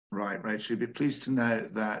Right, Rachel, you'll be pleased to know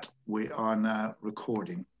that we are now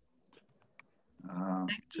recording.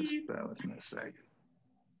 Just bear with me a sec.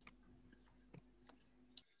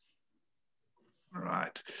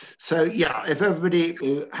 Right, so yeah, if everybody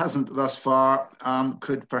who hasn't thus far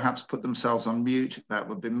could perhaps put themselves on mute, that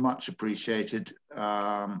would be much appreciated.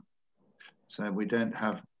 So we don't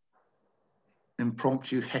have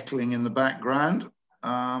impromptu heckling in the background.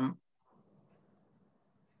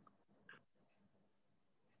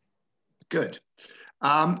 Good.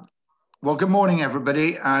 Well, good morning,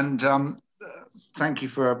 everybody, and thank you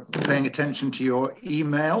for paying attention to your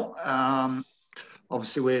email.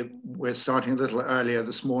 Obviously, we're starting a little earlier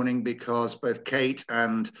this morning because both Kate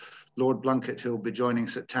and Lord Blunkett, who will be joining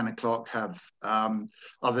us at 10 o'clock, have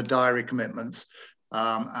other diary commitments.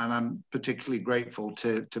 And I'm particularly grateful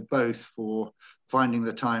to both for finding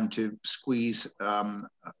the time to squeeze an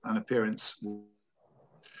appearance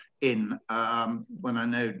in when I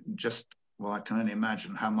know just, well, I can only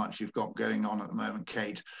imagine how much you've got going on at the moment,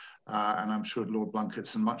 Kate, and I'm sure Lord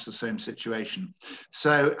Blunkett's in much the same situation.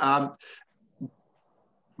 So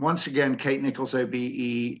once again, Kate Nicholls,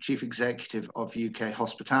 OBE, Chief Executive of UK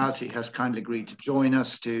Hospitality, has kindly agreed to join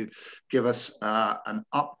us to give us an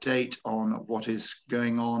update on what is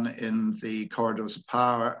going on in the corridors of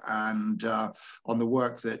power and on the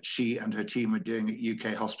work that she and her team are doing at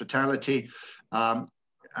UK Hospitality.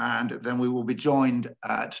 And then we will be joined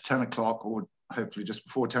at 10 o'clock, or hopefully just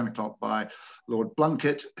before 10 o'clock, by Lord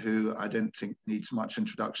Blunkett, who I don't think needs much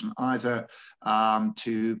introduction either,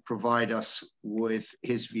 to provide us with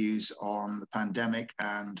his views on the pandemic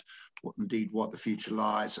and what the future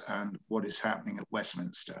lies and what is happening at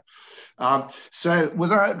Westminster. So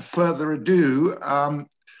without further ado,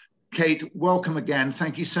 Kate, welcome again.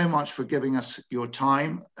 Thank you so much for giving us your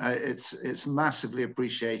time. It's massively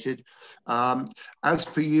appreciated. As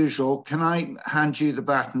per usual, can I hand you the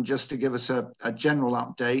baton just to give us a general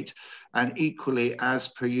update? And equally, as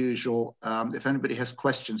per usual, if anybody has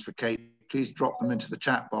questions for Kate, please drop them into the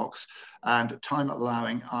chat box. And time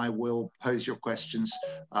allowing, I will pose your questions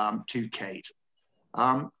to Kate.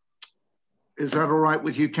 Is that all right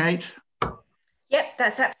with you, Kate? Yep,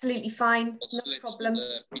 that's absolutely fine. No problem.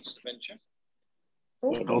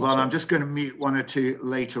 Hold on, I'm just going to mute one or two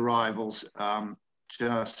late arrivals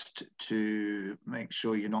just to make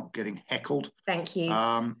sure you're not getting heckled. Thank you.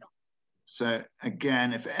 So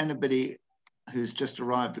again, if anybody who's just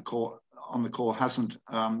arrived on the call hasn't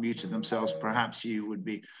muted themselves, perhaps you would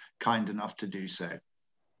be kind enough to do so.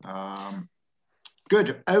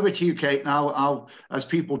 Good. Over to you, Kate. Now, as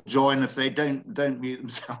people join, if they don't mute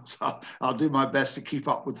themselves, I'll do my best to keep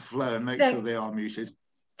up with the flow and make sure they are muted.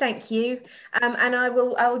 Thank you. And I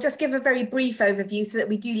will just give a very brief overview so that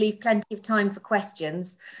we do leave plenty of time for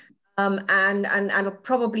questions. And I'll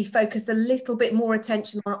probably focus a little bit more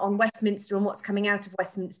attention on Westminster and what's coming out of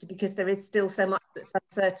Westminster, because there is still so much that's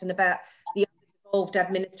uncertain about the involved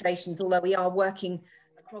administrations, although we are working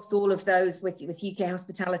across all of those with UK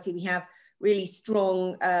Hospitality. We have really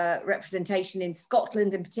strong representation in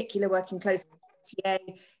Scotland, in particular, working closely with the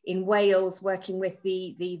TA, in Wales, working with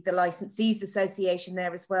the Licensees Association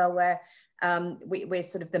there as well, where we're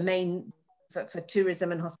sort of the main for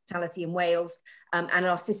tourism and hospitality in Wales, and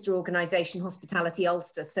our sister organisation, Hospitality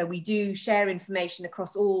Ulster. So we do share information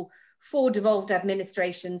across all 4 devolved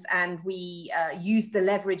administrations, and we use the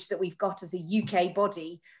leverage that we've got as a UK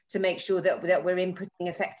body to make sure that we're inputting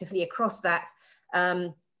effectively across that.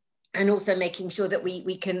 And also making sure that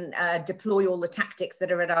we can deploy all the tactics that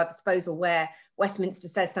are at our disposal. Where Westminster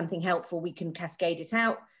says something helpful, we can cascade it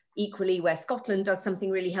out. Equally, where Scotland does something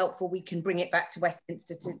really helpful, we can bring it back to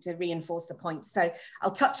Westminster to reinforce the point. So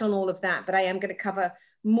I'll touch on all of that, but I am going to cover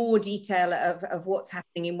more detail of what's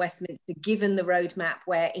happening in Westminster, given the roadmap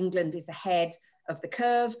where England is ahead of the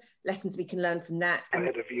curve, lessons we can learn from that. And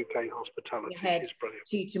ahead of UK Hospitality ahead is brilliant.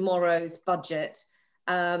 To tomorrow's budget.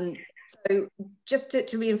 So just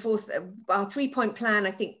to reinforce our 3-point plan,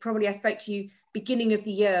 I think probably I spoke to you beginning of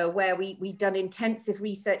the year, where we've done intensive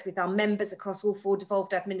research with our members across all 4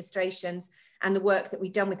 devolved administrations, and the work that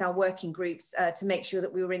we've done with our working groups to make sure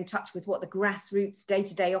that we were in touch with what the grassroots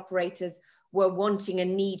day-to-day operators were wanting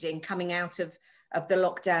and needing coming out of the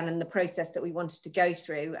lockdown and the process that we wanted to go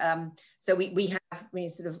through. So we have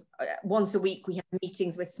sort of once a week, we have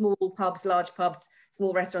meetings with small pubs, large pubs,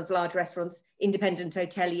 small restaurants, large restaurants, independent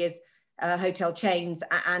hoteliers, hotel chains,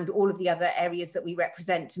 and all of the other areas that we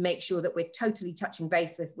represent, to make sure that we're totally touching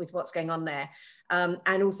base with what's going on there,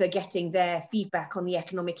 and also getting their feedback on the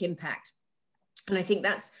economic impact. And I think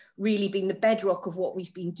that's really been the bedrock of what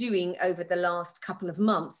we've been doing over the last couple of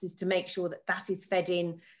months, is to make sure that that is fed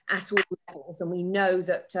in at all levels. And we know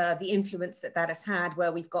that the influence that that has had,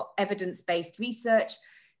 where we've got evidence-based research,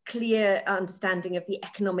 clear understanding of the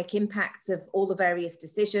economic impacts of all the various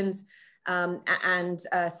decisions, and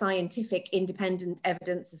scientific independent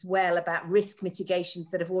evidence as well about risk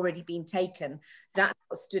mitigations that have already been taken. That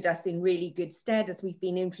stood us in really good stead as we've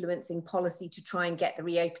been influencing policy to try and get the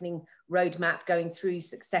reopening roadmap going through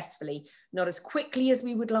successfully. Not as quickly as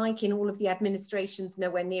we would like in all of the administrations,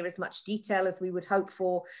 nowhere near as much detail as we would hope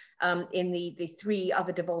for in the three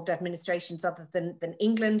other devolved administrations other than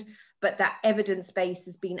England, but that evidence base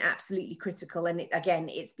has been absolutely critical. And again,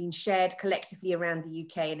 it's been shared collectively around the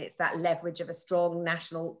UK, and it's that leverage of a strong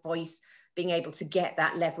national voice being able to get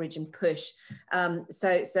that leverage and push.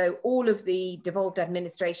 So all of the devolved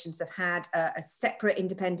administrations have had a separate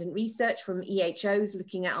independent research from EHOs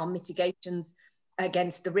looking at our mitigations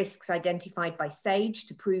against the risks identified by SAGE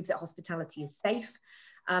to prove that hospitality is safe.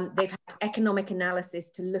 They've had economic analysis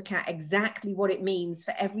to look at exactly what it means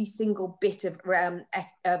for every single bit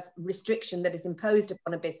of restriction that is imposed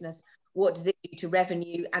upon a business. What does it do to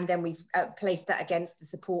revenue? And then we've placed that against the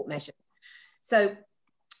support measures. So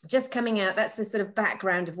just coming out, that's the sort of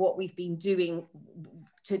background of what we've been doing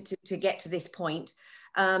to get to this point.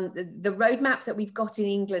 The roadmap that we've got in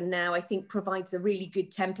England now, I think, provides a really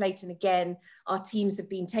good template. And again, our teams have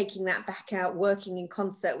been taking that back out, working in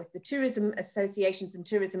concert with the tourism associations and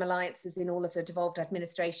tourism alliances in all of the devolved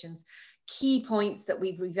administrations. Key points that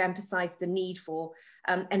we've emphasised the need for: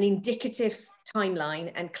 an indicative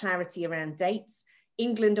timeline and clarity around dates.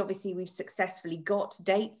 England, obviously, we've successfully got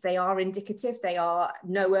dates. They are indicative. They are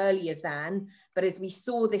no earlier than. But as we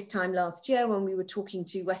saw this time last year when we were talking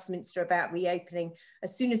to Westminster about reopening,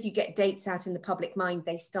 as soon as you get dates out in the public mind,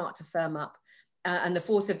 they start to firm up. And the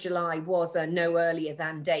 4th of July was a no earlier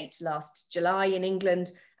than date last July in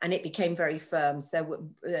England, and it became very firm. So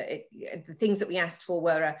the things that we asked for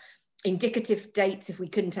were indicative dates if we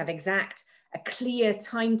couldn't have exact, a clear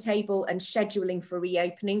timetable and scheduling for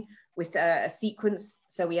reopening with a sequence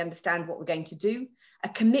so we understand what we're going to do, a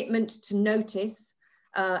commitment to notice.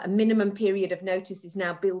 A minimum period of notice is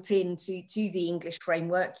now built into the English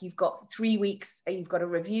framework. You've got 3 weeks, you've got a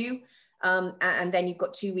review, and then you've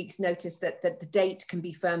got 2 weeks notice that the date can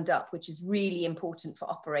be firmed up, which is really important for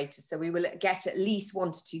operators. So we will get at least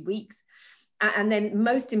 1 to 2 weeks. And then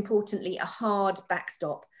most importantly, a hard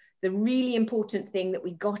backstop. The really important thing that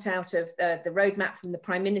we got out of the roadmap from the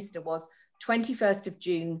Prime Minister was 21st of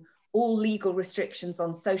June, all legal restrictions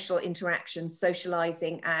on social interaction,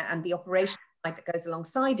 socialising, and the operation that goes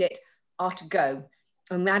alongside it are to go.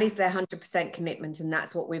 And that is their 100% commitment. And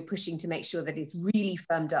that's what we're pushing to make sure that it's really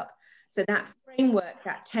firmed up. So that framework,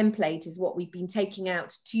 that template is what we've been taking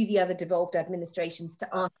out to the other devolved administrations to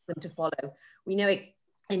ask them to follow. We know it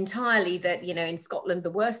entirely that, you know, in Scotland,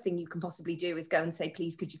 the worst thing you can possibly do is go and say,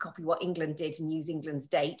 please, could you copy what England did and use England's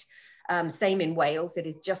date? Same in Wales. It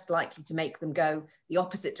is just likely to make them go the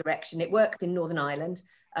opposite direction. It works in Northern Ireland,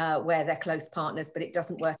 where they're close partners, but it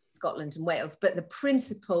doesn't work in Scotland and Wales. But the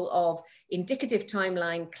principle of indicative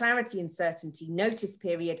timeline, clarity and certainty, notice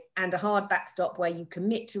period, and a hard backstop where you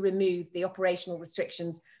commit to remove the operational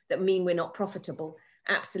restrictions that mean we're not profitable,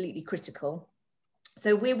 absolutely critical.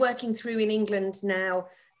 So we're working through in England now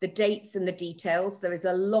the dates and the details. There is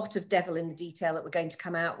a lot of devil in the detail that we're going to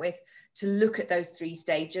come out with to look at those 3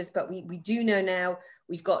 stages. But we do know now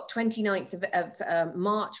we've got 29th of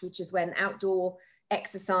March, which is when outdoor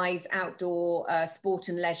exercise, outdoor sport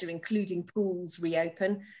and leisure, including pools,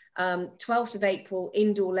 reopen. 12th of April,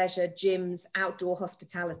 indoor leisure, gyms, outdoor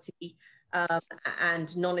hospitality,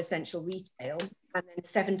 and non-essential retail. And then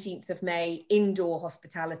 17th of May, indoor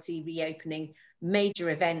hospitality reopening, major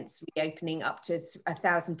events reopening up to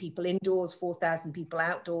 1,000 people indoors, 4,000 people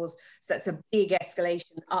outdoors. So that's a big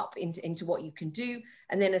escalation up into what you can do.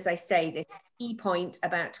 And then, as I say, this key point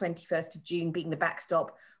about 21st of June being the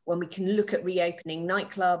backstop, when we can look at reopening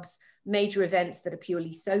nightclubs, major events that are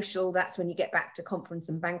purely social. That's when you get back to conference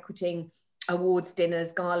and banqueting, awards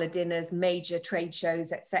dinners, gala dinners, major trade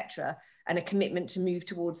shows, etc., and a commitment to move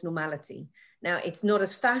towards normality. Now, it's not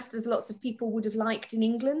as fast as lots of people would have liked in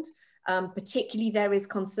England. Particularly, there is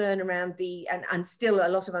concern around and still a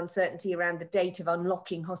lot of uncertainty around the date of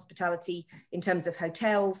unlocking hospitality in terms of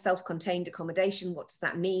hotels, self-contained accommodation. What does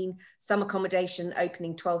that mean? Some accommodation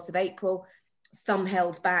opening 12th of April, some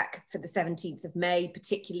held back for the 17th of May,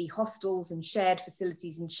 particularly hostels and shared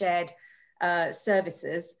facilities and shared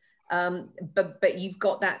services. But you've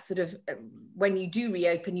got that sort of, when you do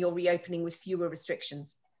reopen, you're reopening with fewer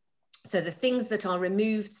restrictions. So the things that are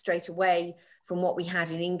removed straight away from what we had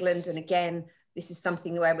in England, and again, this is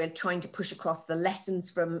something where we're trying to push across the lessons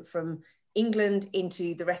from England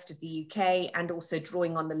into the rest of the UK, and also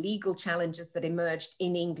drawing on the legal challenges that emerged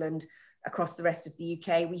in England across the rest of the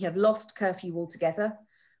UK. We have lost curfew altogether.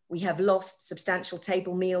 We have lost substantial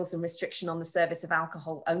table meals and restriction on the service of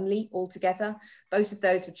alcohol only altogether. Both of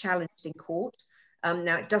those were challenged in court.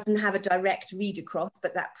 Now, it doesn't have a direct read across,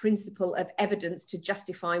 but that principle of evidence to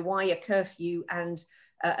justify why a curfew and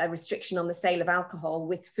a restriction on the sale of alcohol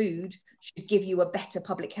with food should give you a better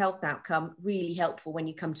public health outcome, really helpful when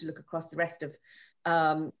you come to look across the rest of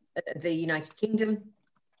the United Kingdom.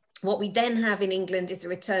 What we then have in England is a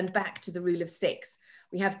return back to the rule of six.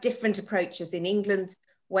 We have different approaches in England,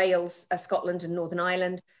 Wales, Scotland and Northern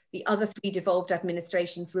Ireland. The other three devolved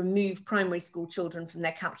administrations remove primary school children from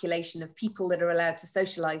their calculation of people that are allowed to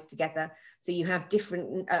socialise together. So you have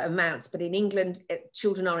different amounts, but in England,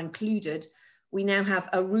 children are included. We now have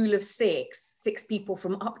a rule of six people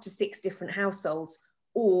from up to 6 different households,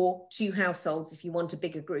 or 2 households if you want a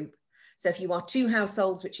bigger group. So if you are 2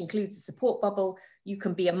 households, which includes a support bubble, you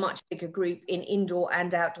can be a much bigger group in indoor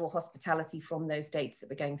and outdoor hospitality from those dates that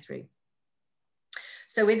we're going through.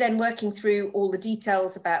 So we're then working through all the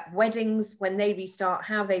details about weddings, when they restart,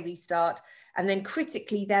 how they restart. And then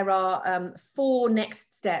critically, there are 4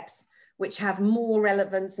 next steps which have more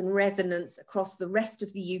relevance and resonance across the rest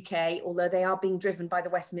of the UK, although they are being driven by the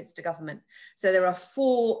Westminster government. So there are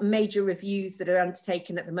 4 major reviews that are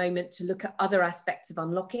undertaken at the moment to look at other aspects of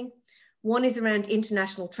unlocking. One is around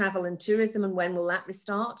international travel and tourism, and when will that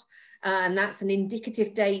restart? And that's an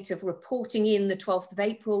indicative date of reporting in the 12th of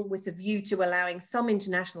April with a view to allowing some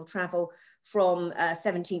international travel from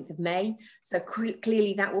 17th of May. So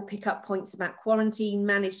clearly that will pick up points about quarantine,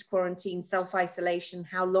 managed quarantine, self-isolation,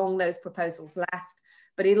 how long those proposals last,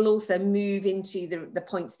 but it'll also move into the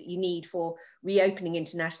points that you need for reopening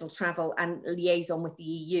international travel and liaison with the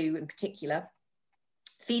EU in particular.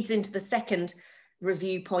 Feeds into the second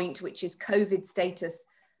review point, which is COVID status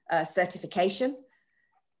certification,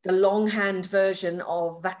 the longhand version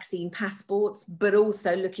of vaccine passports, but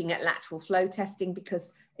also looking at lateral flow testing,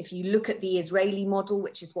 because if you look at the Israeli model,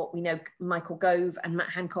 which is what we know Michael Gove and Matt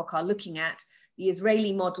Hancock are looking at, the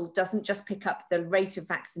Israeli model doesn't just pick up the rate of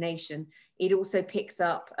vaccination, it also picks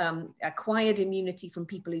up acquired immunity from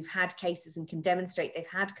people who've had cases and can demonstrate they've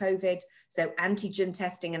had COVID, so antigen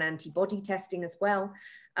testing and antibody testing as well.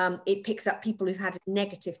 It picks up people who've had a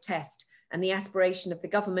negative test, and the aspiration of the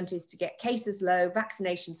government is to get cases low,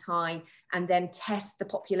 vaccinations high, and then test the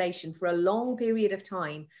population for a long period of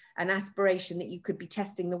time. An aspiration that you could be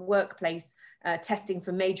testing the workplace, testing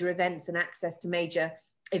for major events and access to major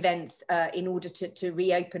events in order to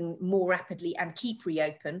reopen more rapidly and keep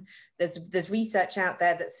reopen. There's research out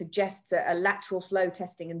there that suggests a lateral flow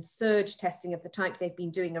testing and surge testing of the type they've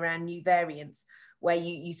been doing around new variants, where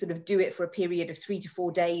you sort of do it for a period of 3 to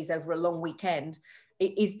 4 days over a long weekend.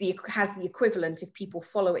 It has the equivalent, if people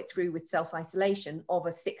follow it through with self-isolation, of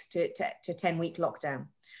a 6 to 10 week lockdown.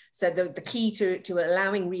 So the key to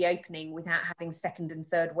allowing reopening without having second and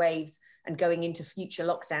third waves and going into future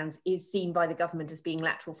lockdowns is seen by the government as being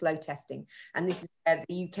lateral flow testing. And this is where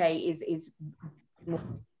the UK is more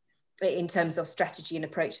in terms of strategy and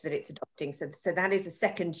approach that it's adopting. So that is a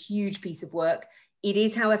second huge piece of work. It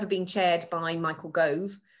is, however, being chaired by Michael Gove.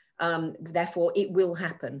 Therefore, it will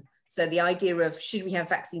happen. So the idea of should we have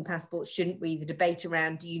vaccine passports, shouldn't we? The debate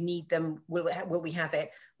around do you need them, will we have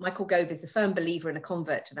it? Michael Gove is a firm believer and a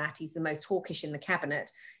convert to that. He's the most hawkish in the cabinet.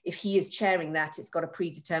 If he is chairing that, it's got a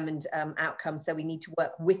predetermined outcome, so we need to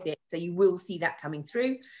work with it. So you will see that coming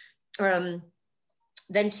through.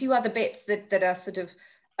 Then 2 other bits that are sort of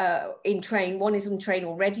in train. One is in train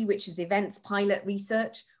already, which is events pilot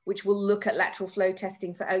research, which will look at lateral flow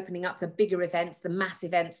testing for opening up the bigger events, the mass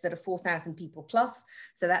events that are 4,000 people plus.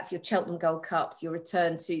 So that's your Cheltenham Gold Cups, your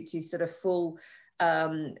return to sort of full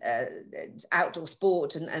outdoor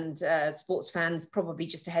sport and sports fans, probably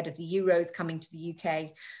just ahead of the Euros coming to the UK.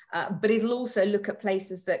 But it'll also look at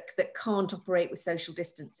places that can't operate with social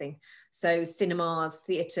distancing. So cinemas,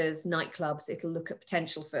 theatres, nightclubs, it'll look at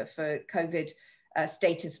potential for COVID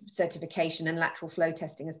status certification and lateral flow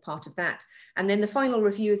testing as part of that. And then the final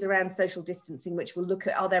review is around social distancing, which will look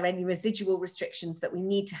at, are there any residual restrictions that we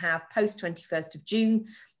need to have post 21st of June,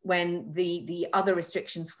 when the other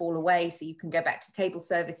restrictions fall away. So you can go back to table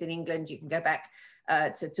service in England, you can go back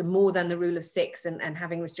to more than the rule of 6 and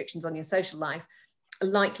having restrictions on your social life.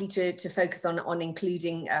 likely to focus on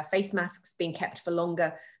including face masks being kept for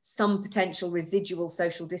longer, some potential residual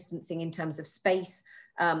social distancing in terms of space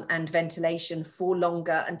and ventilation for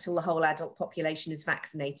longer until the whole adult population is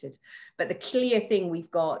vaccinated. But the clear thing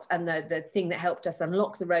we've got, and the thing that helped us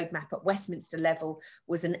unlock the roadmap at Westminster level,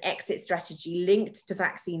 was an exit strategy linked to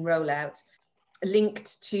vaccine rollout,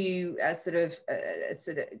 linked to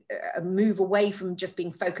a move away from just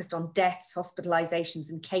being focused on deaths,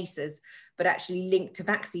 hospitalizations and cases, but actually linked to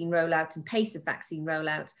vaccine rollout and pace of vaccine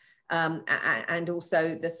rollout, and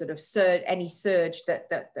also the sort of any surge that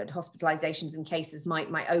hospitalizations and cases might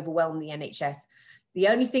overwhelm the NHS. The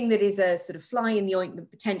only thing that is a sort of fly in the ointment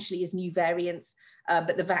potentially is new variants,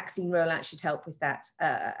 but the vaccine rollout should help with that.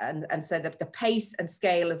 And so the pace and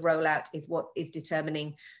scale of rollout is what is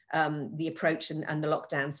determining the approach and the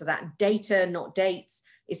lockdown. So that data, not dates,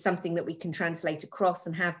 is something that we can translate across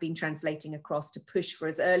and have been translating across to push for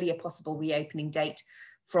as early a possible reopening date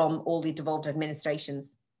from all the devolved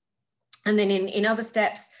administrations. And then in other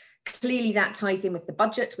steps, clearly that ties in with the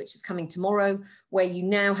budget, which is coming tomorrow, where you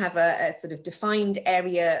now have a sort of defined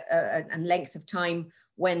area and length of time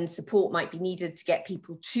when support might be needed to get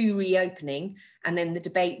people to reopening. And then the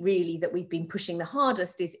debate really that we've been pushing the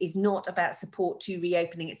hardest is not about support to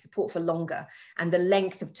reopening, it's support for longer, and the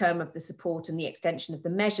length of term of the support and the extension of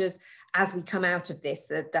the measures as we come out of this,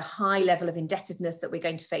 the high level of indebtedness that we're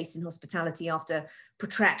going to face in hospitality after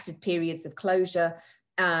protracted periods of closure,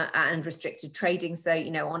 and restricted trading. So,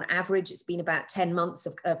 you know, on average, it's been about 10 months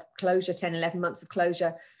of closure, 10, 11 months of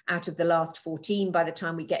closure out of the last 14 by the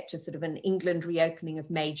time we get to sort of an England reopening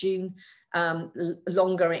of May, June,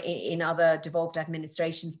 longer in other devolved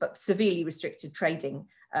administrations, but severely restricted trading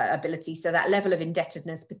ability. So that level of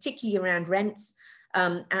indebtedness, particularly around rents,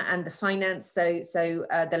 and the finance, so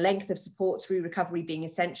the length of support through recovery being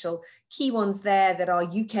essential. Key ones there that are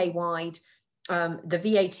UK-wide, the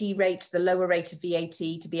VAT rate, the lower rate of VAT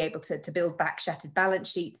to be able to build back shattered balance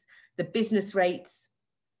sheets, the business rates,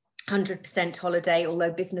 100% holiday,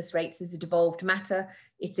 although business rates is a devolved matter,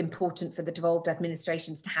 it's important for the devolved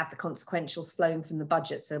administrations to have the consequentials flowing from the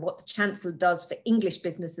budget. So what the Chancellor does for English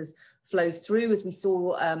businesses flows through, as we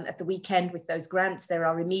saw at the weekend with those grants. There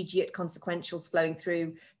are immediate consequentials flowing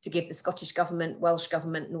through to give the Scottish Government, Welsh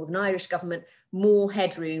Government, Northern Irish Government more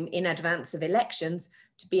headroom in advance of elections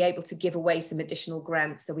to be able to give away some additional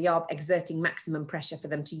grants. So we are exerting maximum pressure for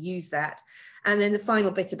them to use that. And then the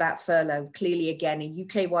final bit about furlough, clearly again, a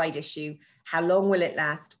UK-wide issue. How long will it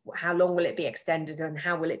last? How long will it be extended? And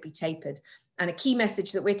how will it be tapered? And a key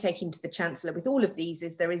message that we're taking to the Chancellor with all of these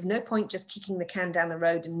is there is no point just kicking the can down the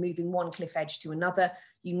road and moving one cliff edge to another.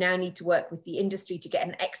 You now need to work with the industry to get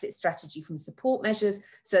an exit strategy from support measures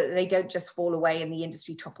so that they don't just fall away and the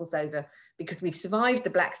industry topples over. Because we've survived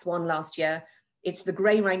the black swan last year. It's the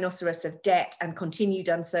grey rhinoceros of debt and continued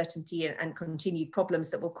uncertainty and continued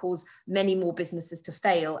problems that will cause many more businesses to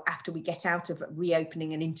fail after we get out of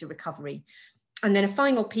reopening and into recovery. And then a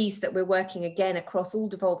final piece that we're working again across all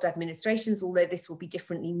devolved administrations, although this will be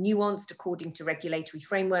differently nuanced according to regulatory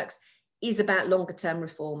frameworks, is about longer term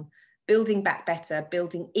reform, building back better,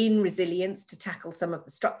 building in resilience to tackle some of the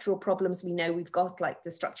structural problems we know we've got, like the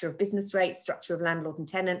structure of business rates, structure of landlord and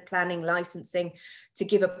tenant planning, licensing, to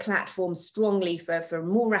give a platform strongly for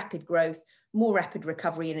more rapid growth, more rapid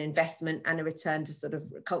recovery and investment, and a return to sort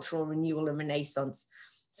of cultural renewal and renaissance.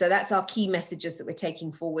 So that's our key messages that we're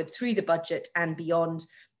taking forward through the budget and beyond.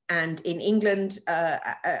 And in England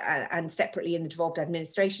and separately in the devolved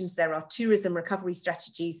administrations, there are tourism recovery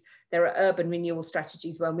strategies, there are urban renewal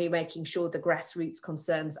strategies where we're making sure the grassroots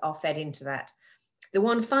concerns are fed into that. The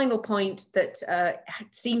one final point that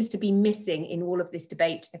seems to be missing in all of this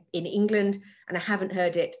debate in England, and I haven't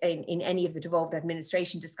heard it in any of the devolved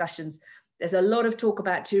administration discussions, there's a lot of talk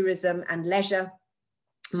about tourism and leisure,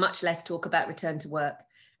 much less talk about return to work.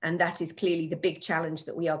 And that is clearly the big challenge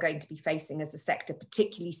that we are going to be facing as a sector,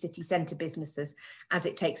 particularly city centre businesses, as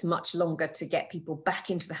it takes much longer to get people back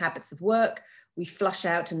into the habits of work. We flush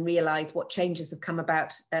out and realise what changes have come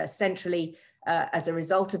about centrally as a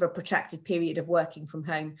result of a protracted period of working from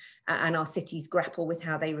home, and our cities grapple with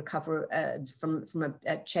how they recover from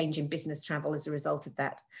a change in business travel as a result of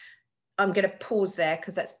that. I'm going to pause there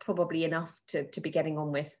because that's probably enough to be getting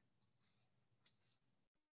on with.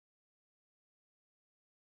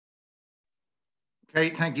 Okay,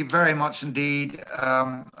 thank you very much indeed.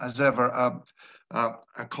 As ever,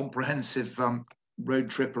 a comprehensive road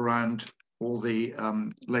trip around all the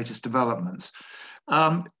latest developments.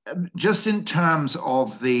 Just in terms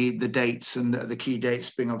of the dates and the key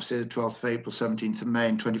dates being obviously the 12th of April, 17th of May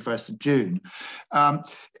and 21st of June,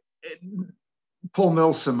 Paul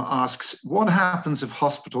Milsom asks, what happens if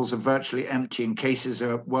hospitals are virtually empty and cases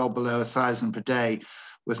are well below 1,000 per day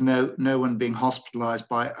with no one being hospitalized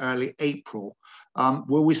by early April?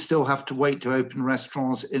 Will we still have to wait to open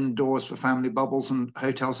restaurants indoors for family bubbles and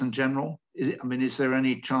hotels in general? Is there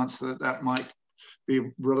any chance that that might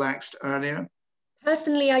be relaxed earlier?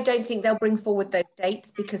 Personally, I don't think they'll bring forward those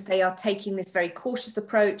dates because they are taking this very cautious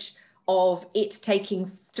approach of it taking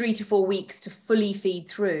 3 to 4 weeks to fully feed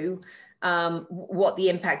through what the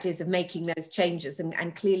impact is of making those changes.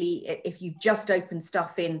 And clearly, if you've just opened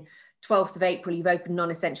stuff in 12th of April, you've opened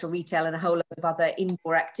non-essential retail and a whole lot of other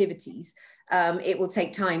indoor activities, it will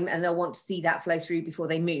take time and they'll want to see that flow through before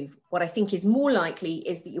they move. What I think is more likely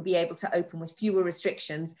is that you'll be able to open with fewer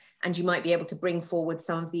restrictions and you might be able to bring forward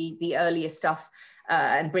some of the earlier stuff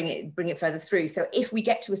and bring it further through. So if we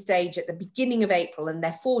get to a stage at the beginning of April and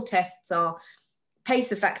their 4 tests are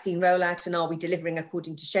pace of vaccine rollout and are we delivering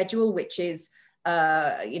according to schedule, which is,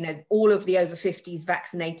 all of the over 50s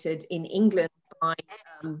vaccinated in England by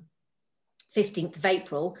 15th of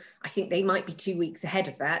April, I think they might be 2 weeks ahead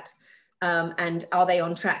of that. And are they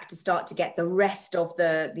on track to start to get the rest of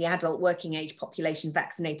the adult working age population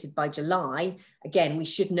vaccinated by July? Again, we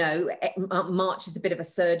should know March is a bit of a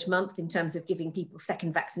surge month in terms of giving people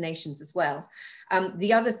second vaccinations as well.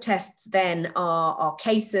 The other tests then are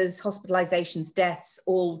cases, hospitalizations, deaths,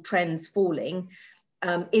 all trends falling.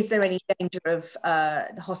 Is there any danger of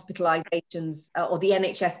hospitalizations or the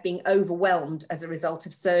NHS being overwhelmed as a result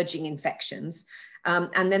of surging infections?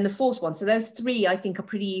 And then the 4th one. So those 3, I think, are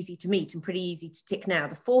pretty easy to meet and pretty easy to tick now.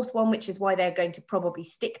 The 4th one, which is why they're going to probably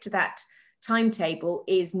stick to that timetable,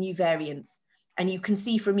 is new variants. And you can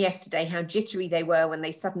see from yesterday how jittery they were when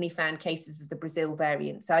they suddenly found cases of the Brazil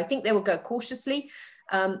variant. So I think they will go cautiously.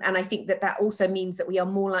 And I think that also means that we are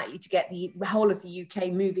more likely to get the whole of the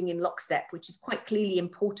UK moving in lockstep, which is quite clearly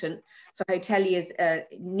important for hoteliers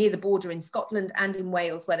near the border in Scotland and in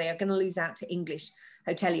Wales, where they are going to lose out to English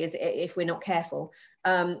hoteliers if we're not careful.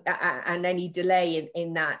 And any delay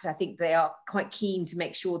in that, I think they are quite keen to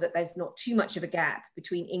make sure that there's not too much of a gap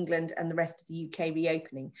between England and the rest of the UK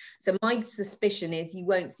reopening. So my suspicion is you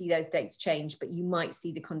won't see those dates change, but you might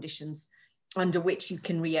see the conditions under which you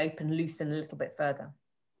can reopen loosen a little bit further.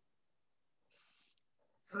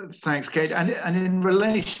 Thanks, Kate. And in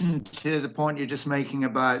relation to the point you're just making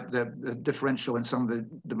about the differential in some of the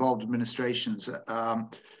devolved administrations,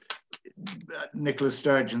 Nicola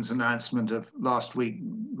Sturgeon's announcement of last week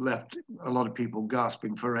left a lot of people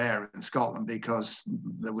gasping for air in Scotland because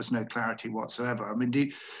there was no clarity whatsoever. I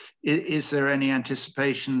mean, is there any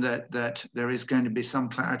anticipation that there is going to be some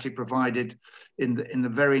clarity provided in the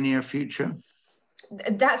very near future?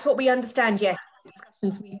 That's what we understand, yes.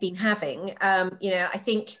 Discussions we've been having, I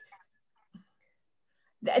think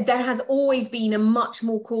there has always been a much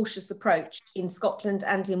more cautious approach in Scotland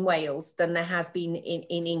and in Wales than there has been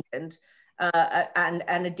in England,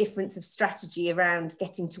 and a difference of strategy around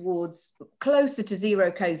getting towards closer to zero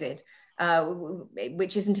COVID,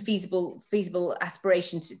 which isn't a feasible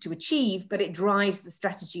aspiration to achieve, but it drives the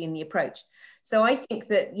strategy and the approach. So I think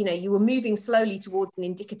that, you were moving slowly towards an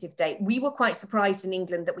indicative date. We were quite surprised in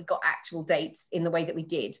England that we got actual dates in the way that we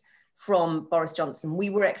did from Boris Johnson.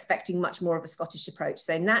 We were expecting much more of a Scottish approach.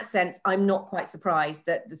 So in that sense, I'm not quite surprised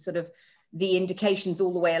that the indications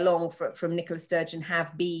all the way along from Nicola Sturgeon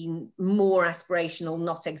have been more aspirational,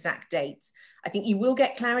 not exact dates. I think you will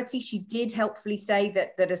get clarity. She did helpfully say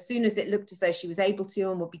that as soon as it looked as though she was able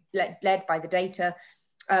to and would be led by the data,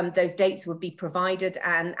 those dates would be provided,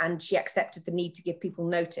 and she accepted the need to give people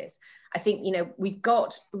notice. I think, we've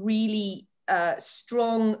got really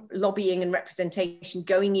strong lobbying and representation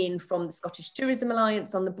going in from the Scottish Tourism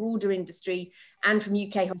Alliance on the broader industry and from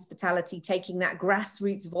UK hospitality, taking that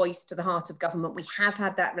grassroots voice to the heart of government. We have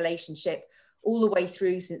had that relationship all the way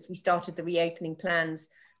through since we started the reopening plans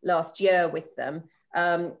last year with them.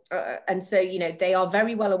 And so, they are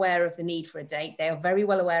very well aware of the need for a date. They are very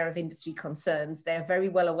well aware of industry concerns. They are very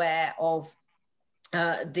well aware of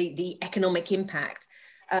the economic impact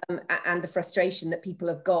and the frustration that people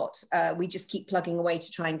have got. We just keep plugging away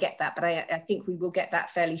to try and get that, but I think we will get that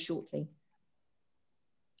fairly shortly.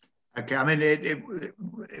 Okay, I mean,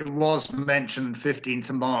 it was mentioned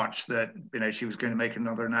 15th of March that, she was going to make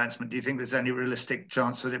another announcement. Do you think there's any realistic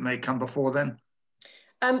chance that it may come before then?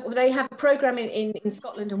 They have a programme in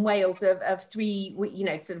Scotland and Wales of 3,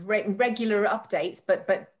 regular updates,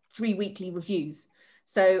 but 3 weekly reviews.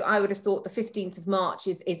 So I would have thought the 15th of March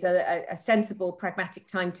is a sensible, pragmatic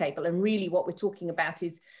timetable. And really what we're talking about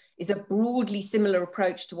is a broadly similar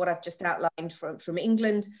approach to what I've just outlined from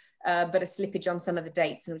England, but a slippage on some of the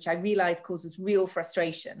dates, which I realise causes real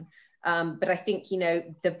frustration. But I think, you know,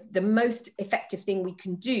 the most effective thing we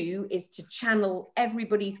can do is to channel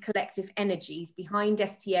everybody's collective energies behind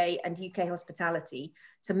STA and UK hospitality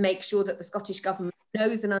to make sure that the Scottish Government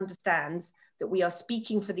knows and understands that we are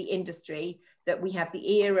speaking for the industry, that we have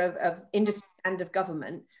the ear of industry and of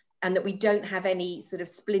government, and that we don't have any sort of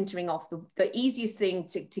splintering off. The easiest thing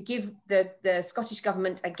to give the Scottish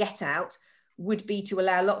Government a get out would be to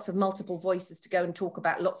allow lots of multiple voices to go and talk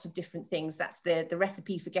about lots of different things. That's the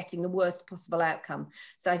recipe for getting the worst possible outcome.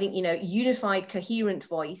 So I think, you know, unified, coherent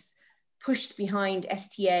voice pushed behind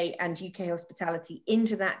STA and UK hospitality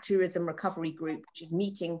into that tourism recovery group, which is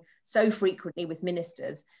meeting so frequently with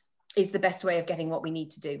ministers, is the best way of getting what we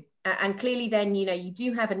need to do. And clearly then, you know, you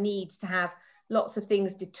do have a need to have lots of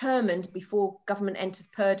things determined before government enters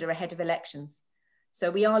purdah ahead of elections. So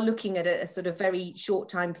we are looking at a sort of very short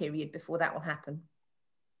time period before that will happen.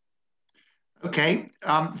 Okay,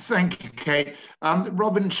 thank you, Kate.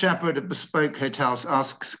 Robin Shepherd at Bespoke Hotels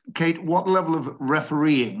asks, Kate, what level of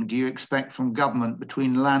refereeing do you expect from government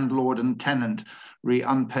between landlord and tenant re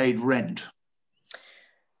unpaid rent?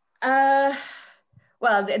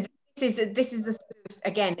 Well, this is the sort of,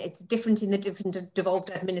 again, it's different in the different devolved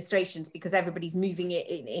administrations because everybody's moving it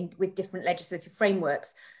in with different legislative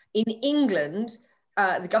frameworks. In England,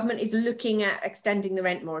 the government is looking at extending the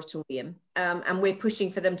rent moratorium, and we're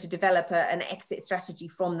pushing for them to develop an exit strategy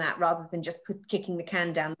from that rather than just kicking the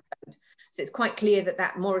can down the road. So it's quite clear that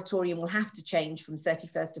that moratorium will have to change from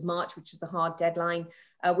 31st of March, which was a hard deadline.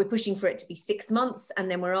 We're pushing for it to be 6 months, and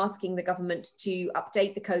then we're asking the government to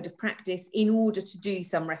update the code of practice in order to do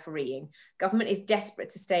some refereeing. Government is desperate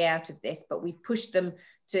to stay out of this, but we've pushed them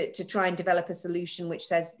to try and develop a solution which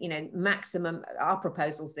says, you know, maximum, our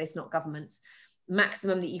proposals, this, not government's,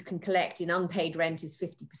 maximum that you can collect in unpaid rent is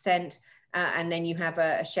 50%, and then you have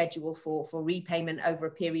a schedule for repayment over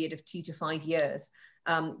a period of 2 to 5 years.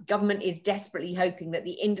 Government is desperately hoping that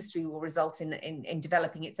the industry will result in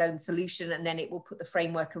developing its own solution, and then it will put the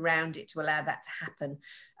framework around it to allow that to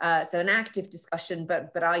happen. So an active discussion,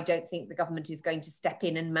 but I don't think the government is going to step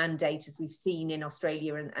in and mandate, as we've seen in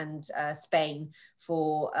Australia and Spain,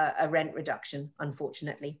 for a rent reduction,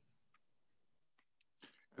 unfortunately.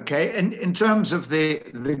 Okay, and in terms of the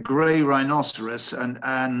grey rhinoceros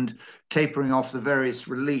and tapering off the various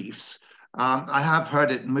reliefs, I have heard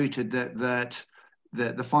it mooted that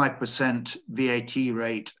the 5% VAT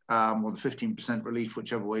rate or the 15% relief,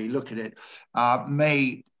 whichever way you look at it,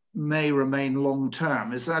 may remain long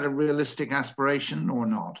term. Is that a realistic aspiration or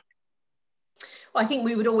not? Well, I think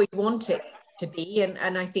we would always want it to be,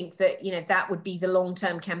 and I think that, you know, that would be the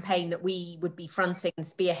long-term campaign that we would be fronting and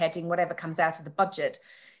spearheading whatever comes out of the budget.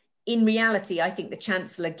 In reality, I think the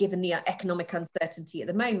Chancellor, given the economic uncertainty at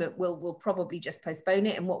the moment, will probably just postpone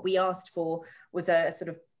it. And what we asked for was a sort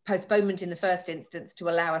of postponement in the first instance to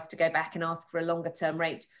allow us to go back and ask for a longer term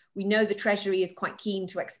rate. We know the Treasury is quite keen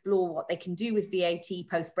to explore what they can do with VAT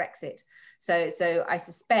post-Brexit. So I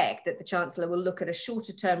suspect that the Chancellor will look at a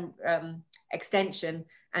shorter term extension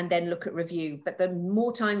and then look at review. But the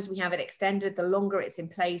more times we have it extended, the longer it's in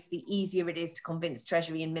place, the easier it is to convince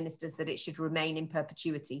Treasury and ministers that it should remain in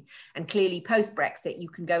perpetuity. And clearly post-Brexit, you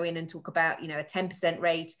can go in and talk about, you know, a 10%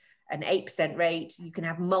 rate, an 8% rate. You can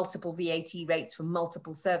have multiple VAT rates for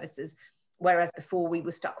multiple services, whereas before we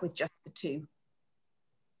were stuck with just the 2.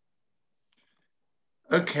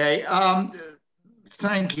 Okay.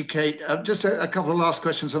 Thank you, Kate. Just a couple of last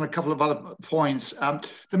questions on a couple of other points.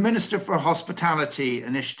 The Minister for Hospitality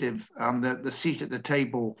Initiative, the seat at the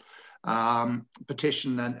table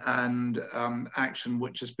petition and action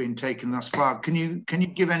which has been taken thus far. Can you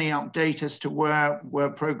give any update as to where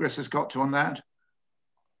progress has got to on that?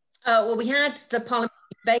 Well, we had the parliamentary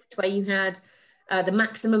debate where you had the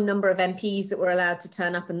maximum number of MPs that were allowed to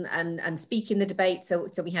turn up and speak in the debate. So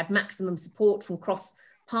we had maximum support from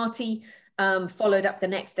cross-party. Followed up the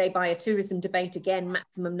next day by a tourism debate, again,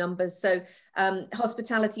 maximum numbers. So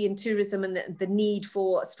hospitality and tourism and the need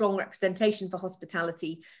for strong representation for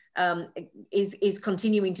hospitality is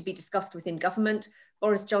continuing to be discussed within government.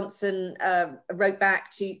 Boris Johnson wrote back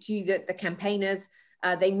to the campaigners.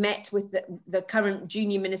 They met with the current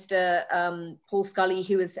junior minister, Paul Scully,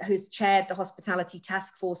 who has chaired the hospitality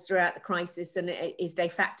task force throughout the crisis and is de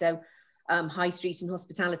facto High Street and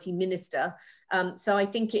Hospitality Minister. So I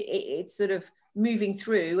think it's sort of moving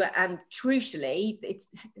through, and crucially, it's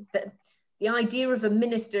the idea of a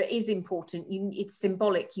minister is important. It's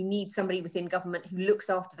symbolic. You need somebody within government who looks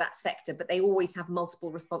after that sector, but they always have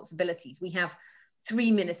multiple responsibilities. We have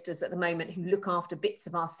three ministers at the moment who look after bits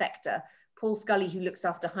of our sector. Paul Scully, who looks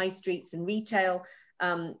after high streets and retail,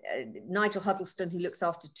 Nigel Huddleston, who looks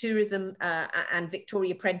after tourism, and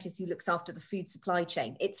Victoria Prentice, who looks after the food supply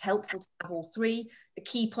chain. It's helpful to have all three. The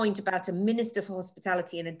key point about a Minister for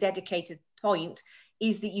Hospitality and a dedicated point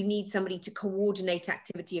is that you need somebody to coordinate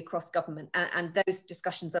activity across government, and those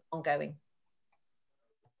discussions are ongoing.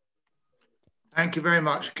 Thank you very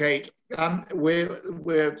much, Kate.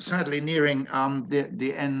 We're sadly nearing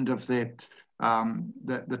the end of the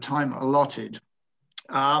time allotted.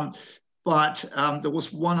 But there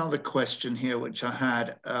was one other question here which I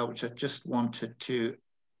had, which I just wanted to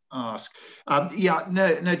ask.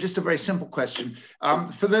 Just a very simple question.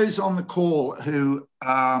 For those on the call who,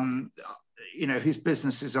 whose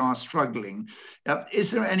businesses are struggling,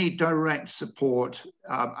 is there any direct support,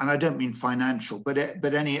 and I don't mean financial, but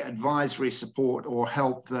any advisory support or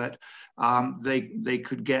help that they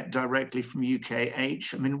could get directly from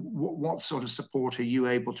UKH? I mean, what sort of support are you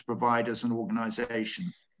able to provide as an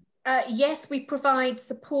organisation? Yes, we provide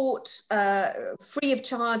support free of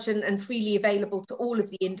charge and freely available to all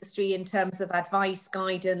of the industry in terms of advice,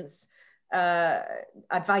 guidance,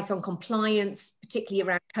 advice on compliance, particularly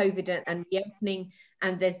around COVID and reopening.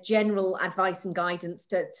 And there's general advice and guidance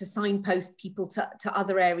to signpost people to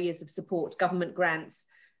other areas of support, government grants,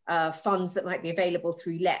 funds that might be available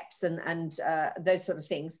through LEPs and those sort of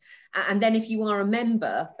things. And then if you are a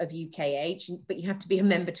member of UKH, but you have to be a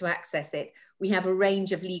member to access it, we have a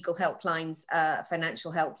range of legal helplines,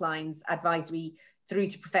 financial helplines, advisory through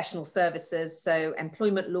to professional services, so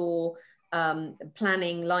employment law,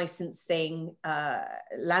 planning, licensing,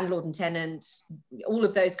 landlord and tenant, all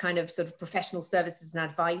of those kind of sort of professional services and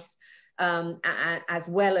advice, as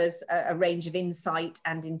well as a range of insight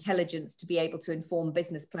and intelligence to be able to inform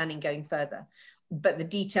business planning going further. But the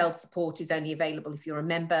detailed support is only available if you're a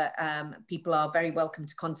member. People are very welcome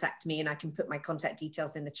to contact me, and I can put my contact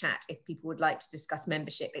details in the chat if people would like to discuss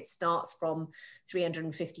membership. It starts from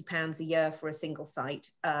 £350 a year for a single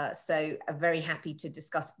site. So I'm very happy to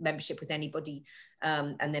discuss membership with anybody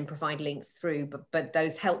and then provide links through. But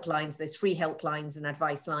those helplines, those free helplines and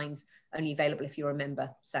advice lines, only available if you're a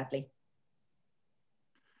member, sadly.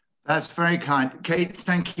 That's very kind. Kate,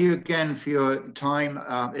 thank you again for your time.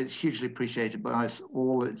 It's hugely appreciated by us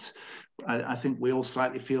all. I think we all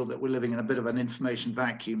slightly feel that we're living in a bit of an information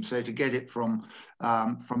vacuum. So to get it from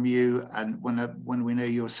you, and when we know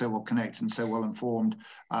you're so well connected and so well informed,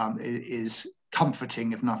 is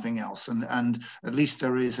comforting, if nothing else. And at least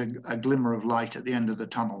there is a glimmer of light at the end of the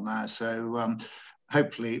tunnel now. So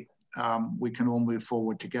hopefully we can all move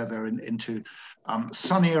forward together into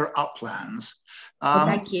sunnier uplands. Well,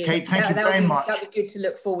 thank you. Kate, thank you very much. That would be good to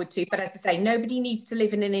look forward to. But as I say, nobody needs to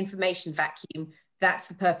live in an information vacuum. That's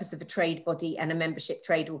the purpose of a trade body and a membership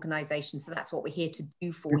trade organisation. So that's what we're here to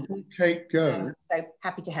do for you. Kate, go. So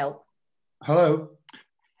happy to help. Hello.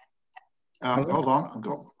 Hold on, I've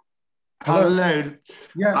got. Hello.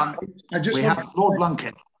 Yeah, we have Lord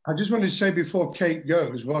Blunkett. I just wanted to say before Kate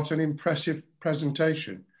goes, what an impressive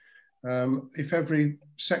presentation. If every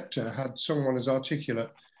sector had someone as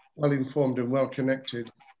articulate, well-informed and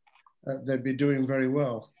well-connected, they'd be doing very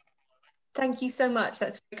well. Thank you so much.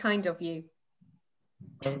 That's very kind of you.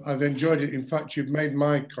 I've enjoyed it. In fact, you've made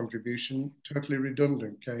my contribution totally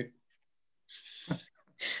redundant, Kate.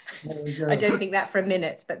 I don't think that for a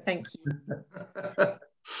minute, but thank you.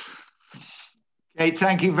 Kate,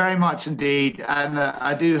 thank you very much indeed. And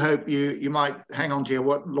I do hope you might hang on to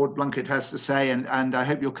what Lord Blunkett has to say, and I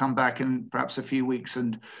hope you'll come back in perhaps a few weeks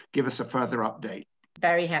and give us a further update.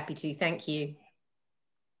 Very happy to. Thank you.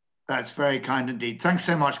 That's very kind indeed. Thanks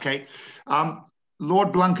so much, Kate.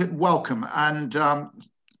 Lord Blunkett, welcome. And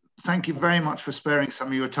thank you very much for sparing some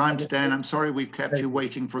of your time today. And I'm sorry we've kept you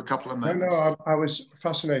waiting for a couple of moments. No, I was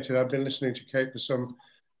fascinated. I've been listening to Kate for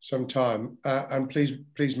some time. And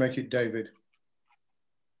please make it David.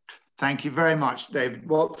 Thank you very much, David.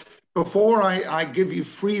 Well, before I give you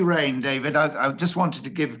free rein, David, I just wanted to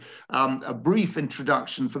give a brief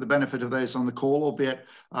introduction for the benefit of those on the call, albeit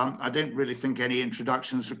I don't really think any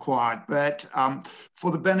introduction is required. But for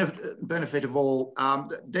the benefit of all,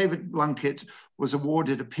 David Blunkett was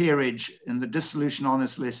awarded a peerage in the Dissolution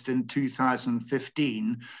Honours List in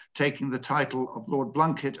 2015, taking the title of Lord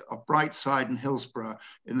Blunkett of Brightside and Hillsborough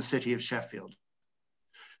in the city of Sheffield.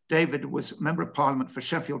 David was Member of Parliament for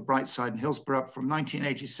Sheffield, Brightside and Hillsborough from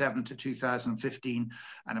 1987 to 2015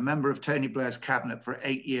 and a member of Tony Blair's cabinet for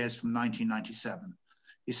 8 years from 1997.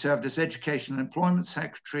 He served as Education and Employment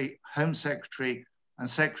Secretary, Home Secretary and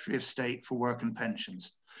Secretary of State for Work and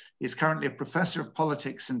Pensions. He is currently a Professor of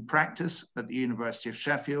Politics and Practice at the University of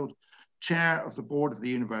Sheffield, Chair of the Board of the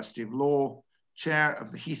University of Law, chair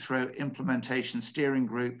of the Heathrow Implementation Steering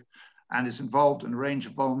Group, and is involved in a range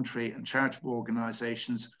of voluntary and charitable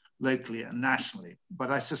organisations locally and nationally. But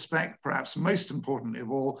I suspect, perhaps most importantly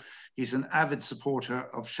of all, he's an avid supporter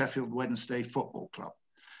of Sheffield Wednesday Football Club.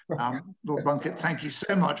 Lord Blunkett, thank you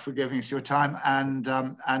so much for giving us your time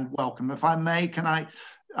and welcome. If I may, can I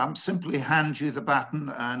simply hand you the baton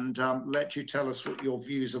and let you tell us what your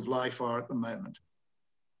views of life are at the moment?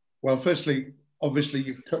 Well, firstly, obviously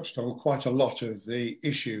you've touched on quite a lot of the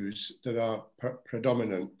issues that are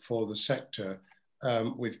predominant for the sector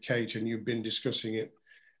with Kate, and you've been discussing it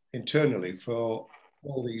internally for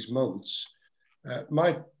all these months.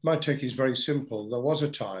 My take is very simple. There was a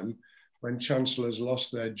time when chancellors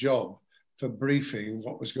lost their job for briefing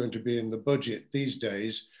what was going to be in the budget. These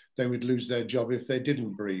days, they would lose their job if they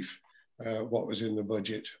didn't brief what was in the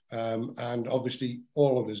budget. And obviously,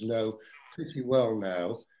 all of us know pretty well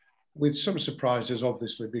now, with some surprises,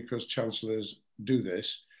 obviously, because chancellors do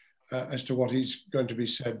this, as to what is going to be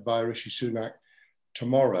said by Rishi Sunak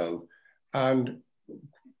tomorrow. And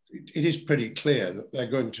it is pretty clear that they're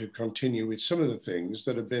going to continue with some of the things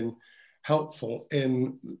that have been helpful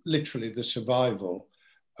in literally the survival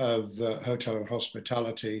of hotel and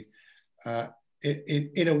hospitality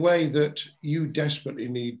in a way that you desperately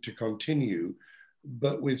need to continue,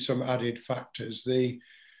 but with some added factors. The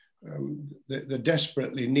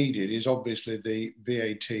desperately needed is obviously the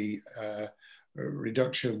VAT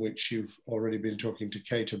reduction, which you've already been talking to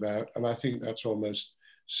Kate about, and I think that's almost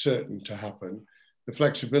certain to happen. The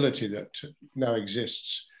flexibility that now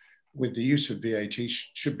exists with the use of VAT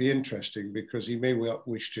should be interesting, because he may well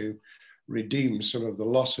wish to redeem some of the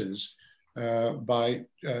losses by,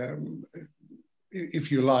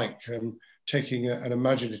 if you like, taking an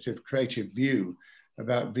imaginative, creative view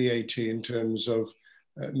about VAT in terms of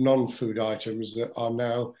non-food items that are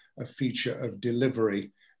now a feature of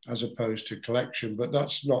delivery as opposed to collection, but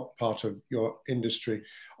that's not part of your industry.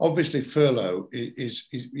 Obviously, furlough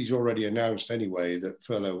is already announced anyway, that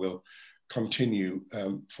furlough will continue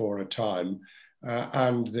for a time,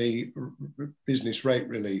 and the business rate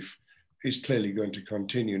relief is clearly going to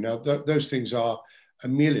continue. Now, those things are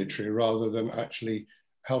ameliorative rather than actually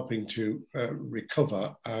helping to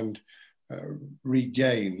recover and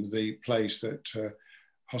regain the place that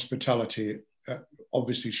hospitality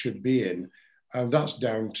obviously should be in. And that's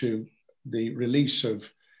down to the release of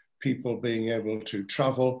people being able to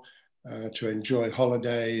travel, to enjoy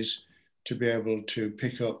holidays, to be able to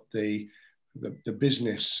pick up the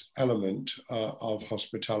business element of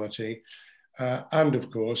hospitality, and of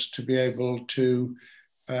course, to be able to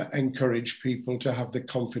encourage people to have the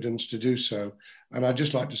confidence to do so. And I'd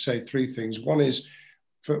just like to say three things. One is,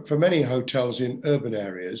 for many hotels in urban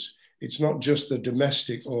areas, it's not just the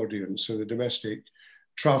domestic audience or the domestic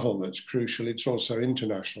travel that's crucial, it's also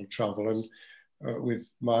international travel. And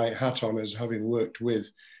with my hat on as having worked with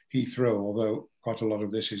Heathrow, although quite a lot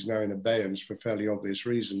of this is now in abeyance for fairly obvious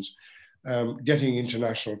reasons, getting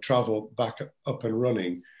international travel back up and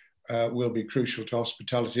running will be crucial to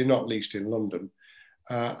hospitality, not least in London.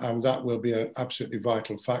 And that will be an absolutely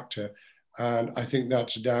vital factor. And I think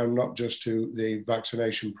that's down not just to the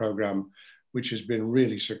vaccination programme, which has been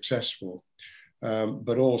really successful,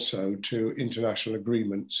 but also to international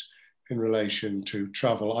agreements in relation to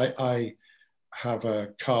travel. I have a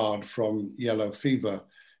card from yellow fever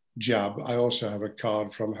jab. I also have a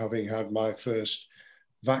card from having had my first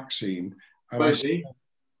vaccine. And I see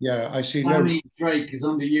no... Annie Drake is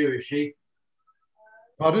under you, is she?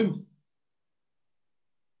 Pardon?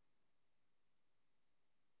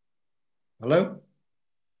 Hello?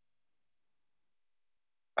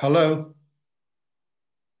 Hello?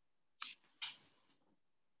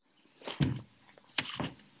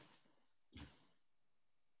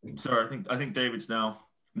 Sorry, I think David's now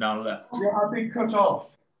left. Yeah, I've been cut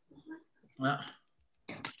off.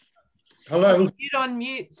 Hello? You're on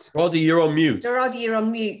mute. Roddy, you're on mute. Roddy, you're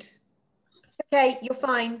on mute. Okay, you're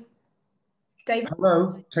fine. David?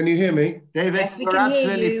 Hello, can you hear me? David, yes, we we're can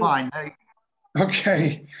absolutely hear you. Fine.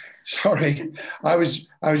 Okay, sorry. I was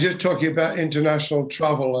just talking about international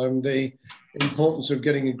travel and the importance of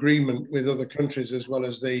getting agreement with other countries as well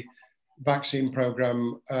as the vaccine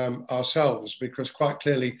program ourselves, because quite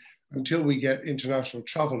clearly, until we get international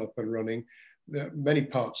travel up and running, many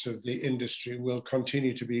parts of the industry will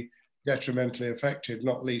continue to be detrimentally affected,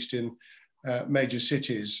 not least in major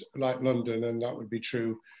cities like London, and that would be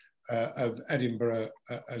true of Edinburgh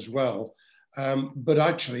as well. But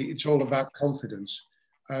actually, it's all about confidence.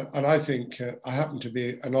 And I think I happen to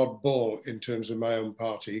be an oddball in terms of my own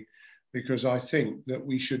party, because I think that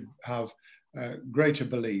we should have greater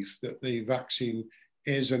belief that the vaccine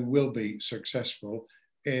is and will be successful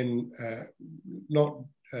in not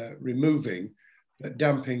removing, but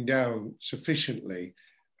damping down sufficiently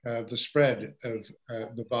the spread of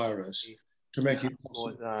the virus to make it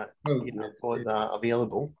possible. Got that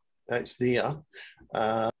available. It's there.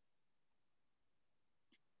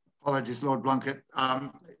 Apologies, Lord Blunkett.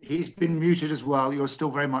 He's been muted as well. You're still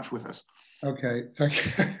very much with us. Okay, thank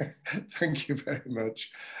you. Thank you very much.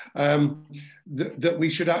 That we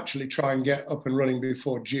should actually try and get up and running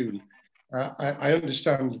before June. I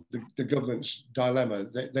understand the government's dilemma.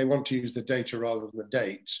 They want to use the data rather than the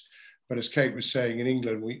dates. But as Kate was saying, in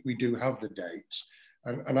England, we do have the dates.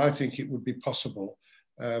 And I think it would be possible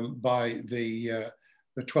by the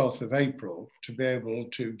 12th of April to be able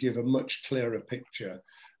to give a much clearer picture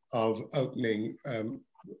of opening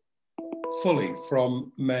fully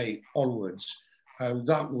from May onwards. And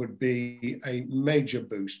that would be a major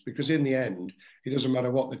boost, because in the end, it doesn't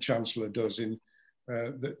matter what the Chancellor does in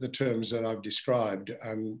the terms that I've described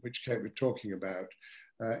and which Kate was talking about.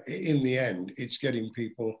 In the end, it's getting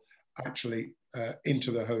people actually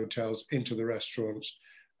into the hotels, into the restaurants.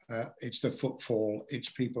 It's the footfall, it's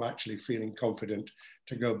people actually feeling confident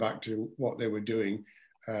to go back to what they were doing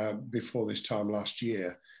before this time last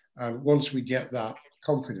year. And once we get that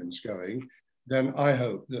confidence going, then I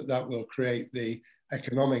hope that that will create the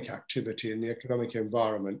economic activity and the economic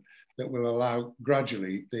environment that will allow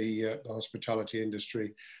gradually the hospitality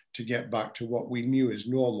industry to get back to what we knew as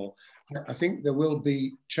normal. I think there will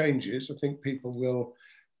be changes. I think people will,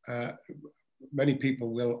 many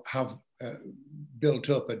people will have built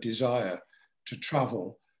up a desire to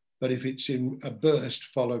travel, but if it's in a burst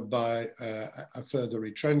followed by a further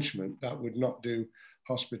retrenchment, that would not do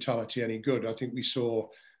hospitality any good. I think we saw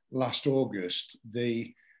last August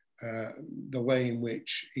the way in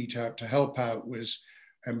which Eat Out to Help Out was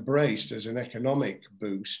embraced as an economic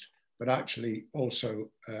boost, but actually also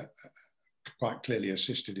quite clearly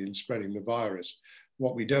assisted in spreading the virus.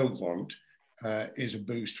 What we don't want is a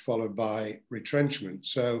boost followed by retrenchment.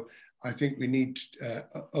 So I think we need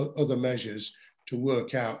other measures to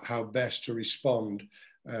work out how best to respond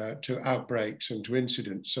to outbreaks and to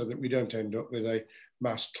incidents so that we don't end up with a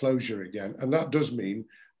mass closure again. And that does mean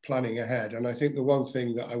planning ahead. And I think the one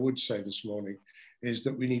thing that I would say this morning is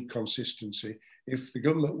that we need consistency. If the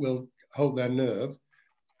government will hold their nerve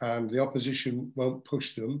and the opposition won't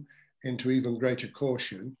push them into even greater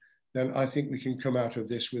caution, then I think we can come out of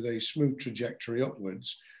this with a smooth trajectory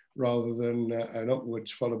upwards rather than an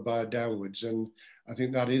upwards followed by a downwards. And I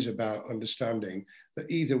think that is about understanding that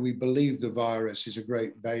either we believe the virus is a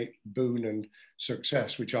great boon and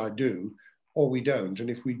success, which I do, or we don't. And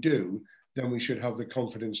if we do, then we should have the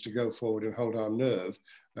confidence to go forward and hold our nerve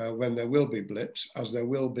when there will be blips, as there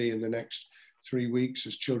will be in the next 3 weeks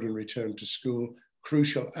as children return to school.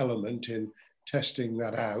 Crucial element in testing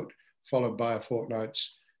that out, followed by a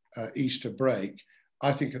fortnight's Easter break.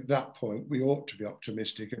 I think at that point, we ought to be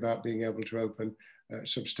optimistic about being able to open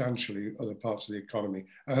substantially other parts of the economy.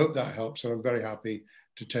 I hope that helps, and I'm very happy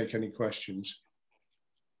to take any questions.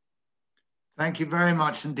 Thank you very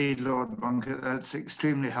much indeed, Lord Blunkett. That's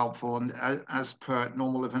extremely helpful. And as per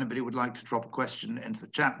normal, if anybody would like to drop a question into the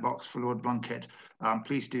chat box for Lord Blunkett,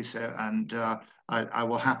 please do so. And I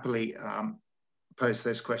will happily post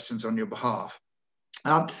those questions on your behalf.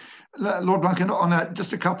 Lord Blunkett, on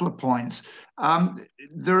just a couple of points.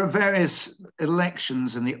 There are various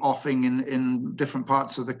elections in the offing in different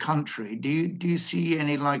parts of the country. Do you see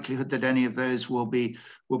any likelihood that any of those will be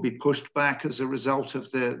pushed back as a result of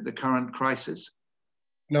the current crisis?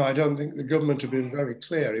 No, I don't think the government have been very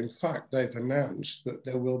clear. In fact, they've announced that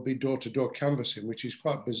there will be door-to-door canvassing, which is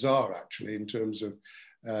quite bizarre, actually, in terms of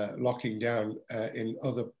locking down in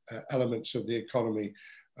other elements of the economy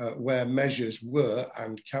where measures were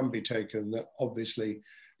and can be taken that obviously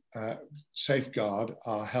safeguard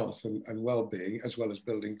our health and well-being, as well as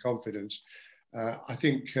building confidence. I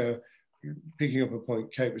think, picking up a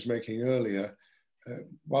point Kate was making earlier,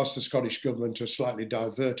 whilst the Scottish Government are slightly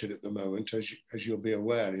diverted at the moment, as you'll be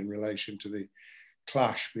aware, in relation to the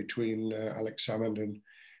clash between Alex Salmond and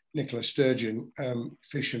Nicola Sturgeon,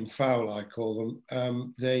 fish and fowl, I call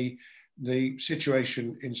them, the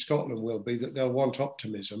situation in Scotland will be that they'll want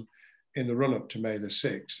optimism in the run-up to May the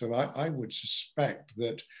 6th. And I would suspect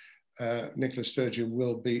that Nicola Sturgeon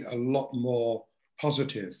will be a lot more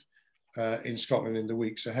positive in Scotland in the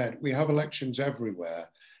weeks ahead. We have elections everywhere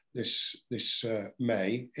this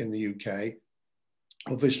May in the UK.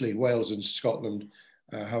 Obviously, Wales and Scotland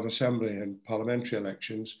have assembly and parliamentary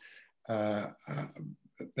elections. But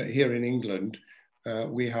here in England,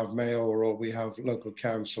 we have mayoral, we have local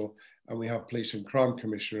council, and we have police and crime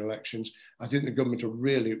commissioner elections. I think the government are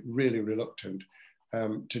really, really reluctant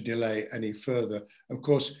to delay any further. Of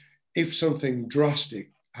course, if something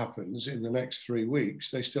drastic happens in the next 3 weeks,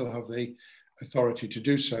 they still have the authority to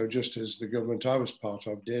do so, just as the government I was part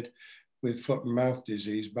of did with foot and mouth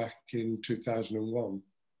disease back in 2001.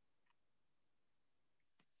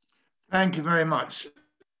 Thank you very much,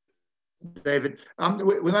 David.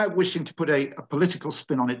 Without wishing to put a political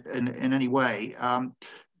spin on it in any way,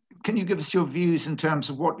 can you give us your views in terms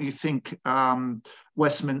of what you think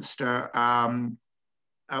Westminster,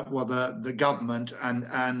 well, the government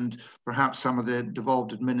and perhaps some of the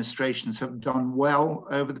devolved administrations have done well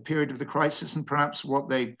over the period of the crisis, and perhaps what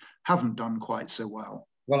they haven't done quite so well?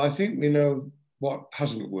 Well, I think we know what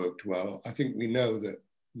hasn't worked well. I think we know that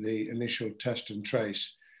the initial test and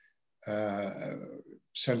trace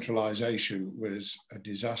centralisation was a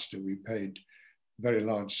disaster. We paid very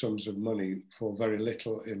large sums of money for very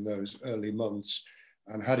little in those early months,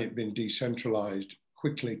 and had it been decentralised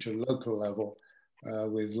quickly to local level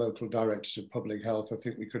with local directors of public health, I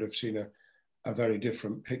think we could have seen a very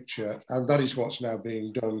different picture. And that is what's now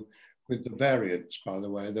being done with the variants, by the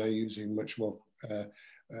way. They're using much more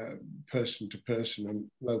person-to-person and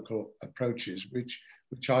local approaches, which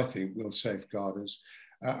I think will safeguard us.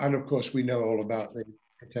 And of course, we know all about the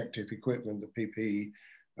protective equipment, the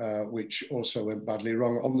PPE, which also went badly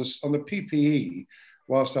wrong. On the PPE,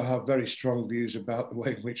 whilst I have very strong views about the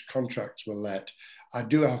way in which contracts were let, I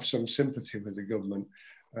do have some sympathy with the government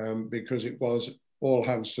because it was all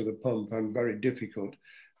hands to the pump and very difficult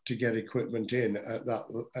to get equipment in at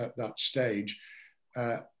that stage.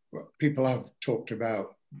 People have talked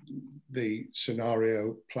about the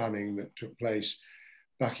scenario planning that took place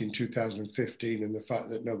back in 2015 and the fact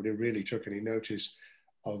that nobody really took any notice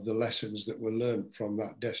of the lessons that were learned from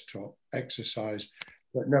that desktop exercise.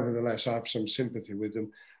 But nevertheless, I have some sympathy with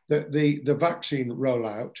them. The vaccine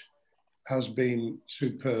rollout has been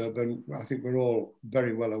superb, and I think we're all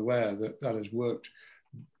very well aware that that has worked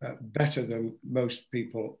better than most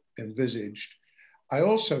people envisaged. I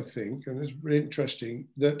also think, and it's really interesting,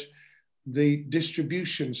 that the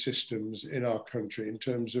distribution systems in our country in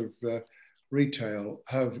terms of retail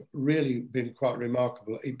have really been quite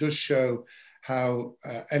remarkable. It does show how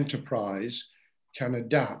enterprise can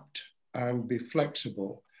adapt and be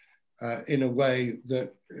flexible in a way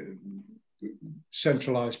that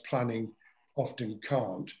centralised planning often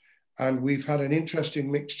can't. And we've had an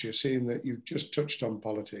interesting mixture, seeing that you've just touched on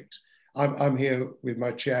politics. I'm here with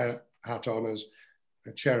my chair hat on as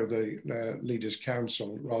a chair of the Leaders'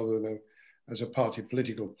 Council rather than as a party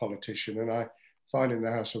political politician. And I find in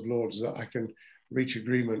the House of Lords that I can reach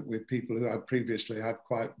agreement with people who I'd previously had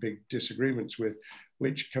quite big disagreements with,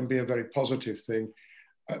 which can be a very positive thing.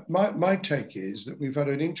 My take is that we've had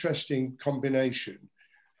an interesting combination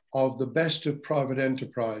of the best of private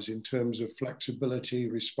enterprise in terms of flexibility,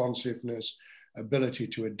 responsiveness, ability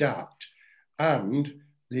to adapt, and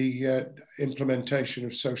the implementation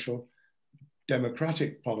of social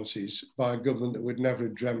democratic policies by a government that would never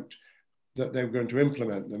have dreamt that they were going to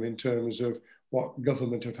implement them in terms of what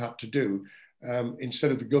government have had to do.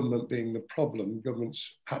 Instead of the government being the problem,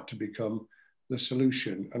 governments had to become the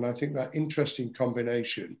solution. And I think that interesting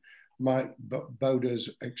combination might bode us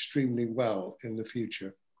extremely well in the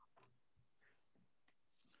future.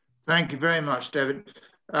 Thank you very much, David.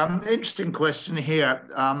 Interesting question here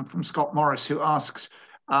from Scott Morris, who asks,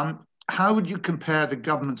 how would you compare the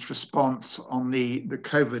government's response on the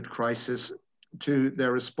COVID crisis to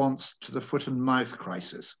their response to the foot and mouth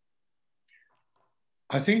crisis?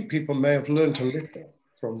 I think people may have learned a little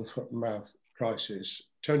from the foot and mouth crisis.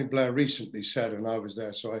 Tony Blair recently said, and I was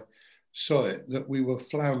there, so I saw it, that we were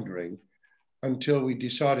floundering until we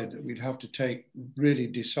decided that we'd have to take really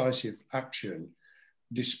decisive action,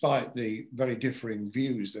 despite the very differing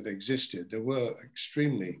views that existed. There were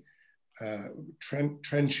extremely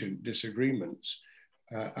trenchant disagreements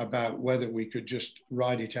about whether we could just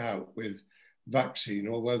ride it out with vaccine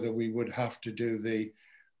or whether we would have to do the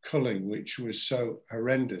culling, which was so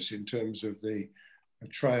horrendous in terms of the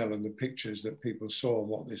trail and the pictures that people saw and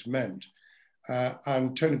what this meant.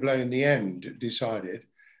 And Tony Blair in the end decided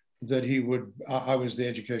that he would, I was the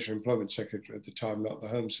Education and Employment Secretary at the time, not the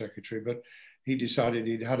Home Secretary, but he decided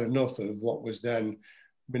he'd had enough of what was then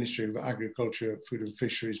Ministry of Agriculture, Food and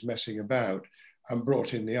Fisheries messing about, and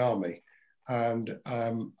brought in the army. And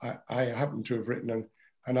I happened to have written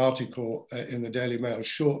an article in the Daily Mail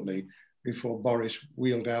shortly before Boris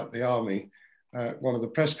wheeled out the army at one of the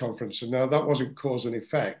press conferences. Now, that wasn't cause and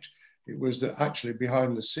effect. It was that actually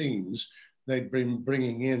behind the scenes, they'd been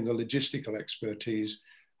bringing in the logistical expertise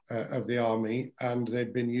of the army, and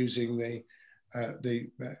they'd been using the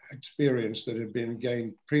experience that had been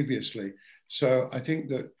gained previously. So I think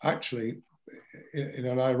that actually in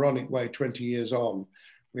an ironic way, 20 years on,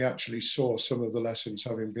 we actually saw some of the lessons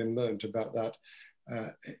having been learned about that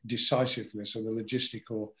decisiveness and the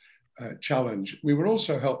logistical challenge. We were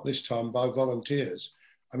also helped this time by volunteers.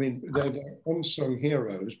 I mean, they're unsung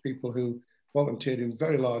heroes, people who volunteered in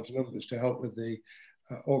very large numbers to help with the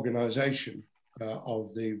organisation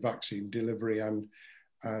of the vaccine delivery and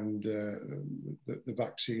the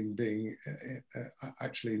vaccine being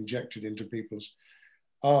actually injected into people's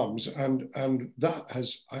arms. And that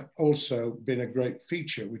has also been a great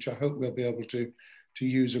feature, which I hope we'll be able to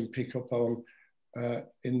use and pick up on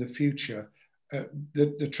in the future.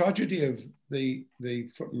 The tragedy of the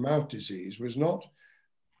foot and mouth disease was not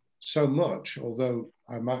so much, although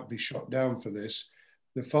I might be shot down for this,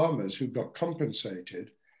 the farmers who got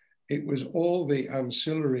compensated. It was all the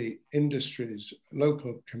ancillary industries,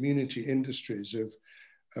 local community industries of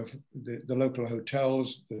the local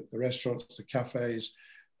hotels, the restaurants, the cafes,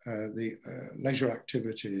 the leisure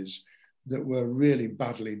activities that were really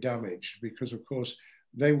badly damaged because, of course,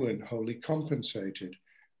 they weren't wholly compensated.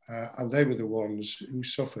 And they were the ones who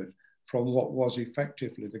suffered from what was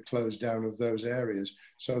effectively the close down of those areas.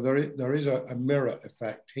 So there is a mirror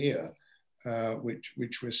effect here, which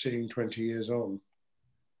we're seeing 20 years on.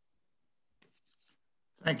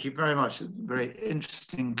 Thank you very much. Very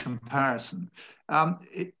interesting comparison.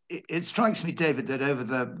 It strikes me, David, that over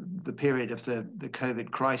the period of the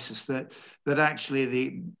COVID crisis, that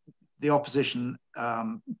actually the opposition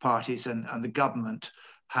parties and the government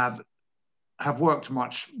have worked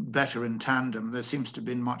much better in tandem. There seems to have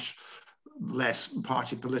been much less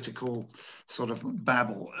party political sort of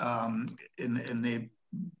babble in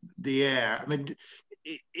the air. I mean,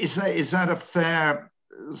 is that a fair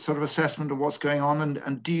sort of assessment of what's going on?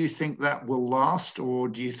 And do you think that will last, or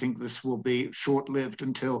do you think this will be short-lived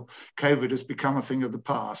until COVID has become a thing of the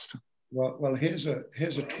past? Well, here's a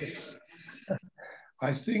twist.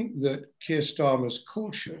 I think that Keir Starmer's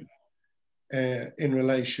caution in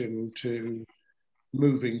relation to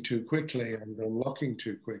moving too quickly and unlocking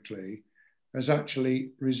too quickly has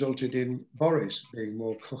actually resulted in Boris being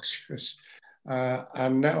more cautious.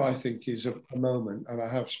 And now I think is a moment, and I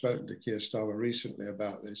have spoken to Keir Starmer recently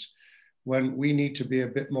about this, when we need to be a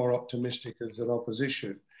bit more optimistic as an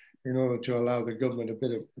opposition in order to allow the government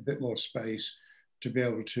a bit more space to be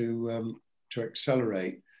able to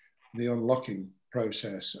accelerate the unlocking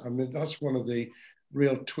process. I mean, that's one of the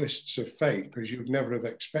real twists of fate, because you'd never have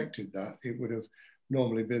expected that. It would have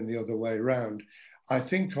normally been the other way around. I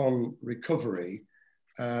think on recovery,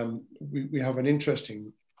 we have an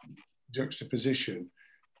interesting juxtaposition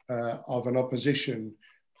of an opposition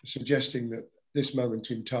suggesting that this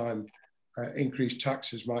moment in time, increased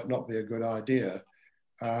taxes might not be a good idea,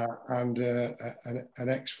 and an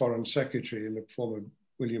ex-foreign secretary in the form of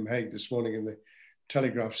William Hague this morning in the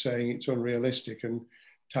Telegraph saying it's unrealistic and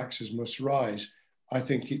taxes must rise. I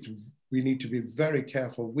think we need to be very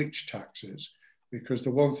careful which taxes, because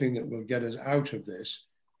the one thing that will get us out of this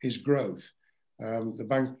is growth.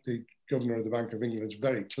 The governor of the Bank of England is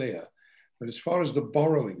very clear that as far as the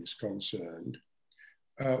borrowing is concerned,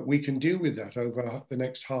 we can deal with that over the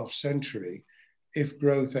next half century if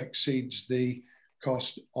growth exceeds the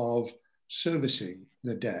cost of servicing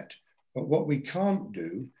the debt. But what we can't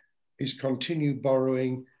do is continue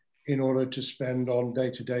borrowing in order to spend on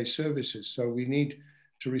day-to-day services. So we need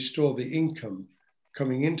to restore the income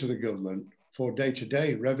coming into the government for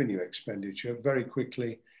day-to-day revenue expenditure very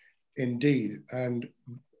quickly indeed. And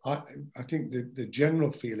I think the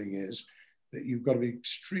general feeling is that you've got to be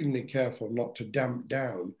extremely careful not to damp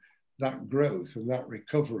down that growth and that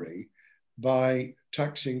recovery by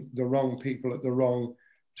taxing the wrong people at the wrong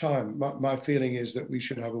time. My feeling is that we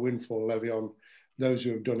should have a windfall levy on those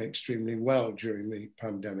who have done extremely well during the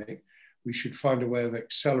pandemic. We should find a way of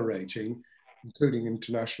accelerating, including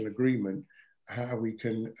international agreement, how we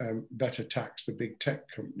can better tax the big tech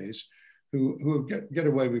companies who get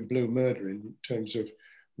away with blue murder in terms of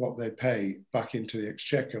what they pay back into the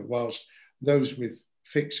exchequer, whilst those with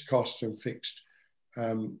fixed costs and fixed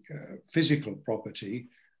physical property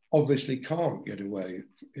obviously can't get away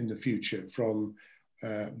in the future from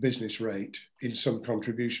business rate in some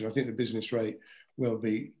contribution. I think the business rate will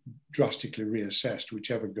be drastically reassessed,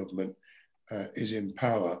 whichever government is in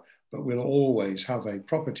power, but we'll always have a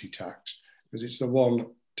property tax because it's the one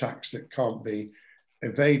tax that can't be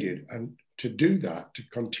evaded. And to do that, to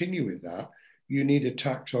continue with that, you need a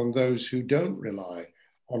tax on those who don't rely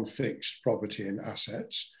on fixed property and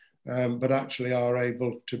assets, but actually are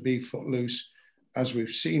able to be footloose, as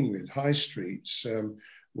we've seen with high streets,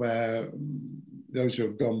 where those who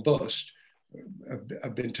have gone bust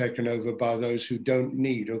have been taken over by those who don't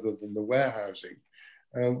need, other than the warehousing,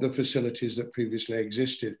 the facilities that previously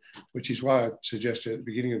existed, which is why I suggested at the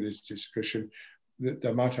beginning of this discussion that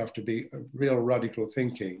there might have to be a real radical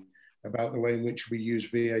thinking about the way in which we use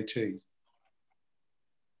VAT.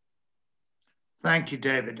 Thank you,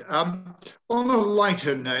 David. On a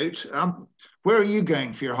lighter note, where are you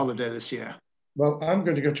going for your holiday this year? Well, I'm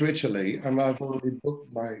going to go to Italy, and I've already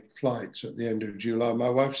booked my flights at the end of July. My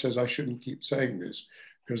wife says I shouldn't keep saying this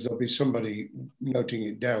because there'll be somebody noting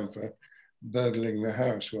it down for burgling the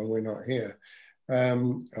house when we're not here.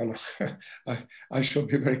 And I shall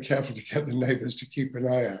be very careful to get the neighbours to keep an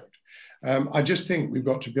eye out. I just think we've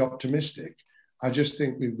got to be optimistic. I just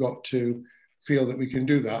think we've got to feel that we can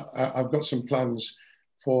do that. I've got some plans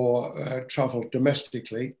for travel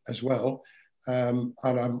domestically as well. And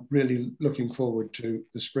I'm really looking forward to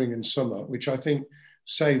the spring and summer, which I think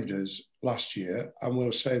saved us last year and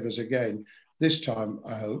will save us again. This time,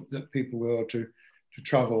 I hope that people will be able to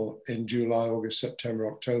travel in July, August,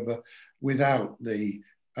 September, October without the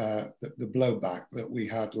blowback that we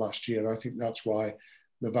had last year. I think that's why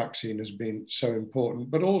the vaccine has been so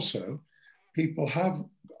important. But also, people have,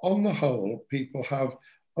 on the whole, people have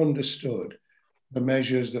understood the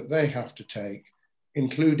measures that they have to take,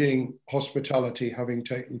 including hospitality having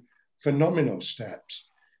taken phenomenal steps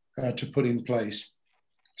to put in place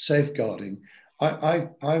safeguarding.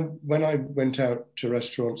 When I went out to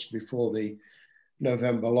restaurants before the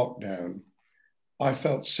November lockdown, I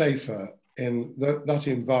felt safer in that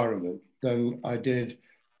environment than I did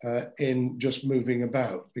in just moving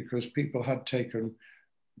about, because people had taken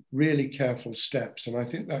really careful steps. And I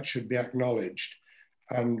think that should be acknowledged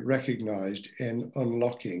and recognised in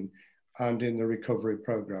unlocking and in the recovery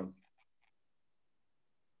programme.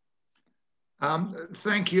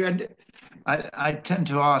 Thank you. And I tend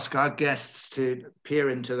to ask our guests to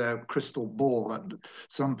peer into their crystal ball at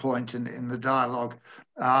some point in the dialogue.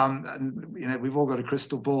 And you know, we've all got a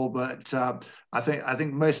crystal ball, but I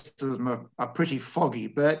think most of them are pretty foggy.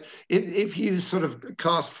 But if you sort of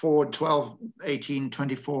cast forward 12, 18,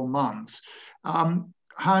 24 months,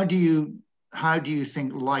 how do you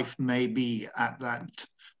think life may be at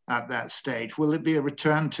that stage? Will it be a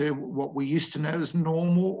return to what we used to know as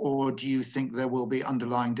normal, or do you think there will be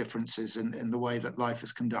underlying differences in the way that life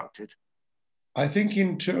is conducted? I think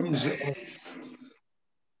in terms of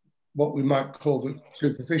what we might call the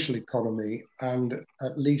superficial economy and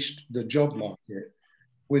at least the job market,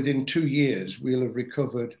 within 2 years, we'll have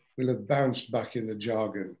recovered, we'll have bounced back in the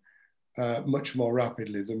jargon much more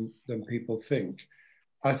rapidly than people think.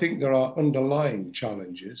 I think there are underlying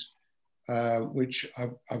challenges which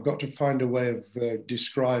I've got to find a way of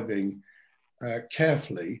describing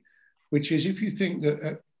carefully, which is, if you think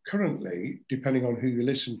that currently, depending on who you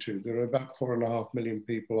listen to, there are about 4.5 million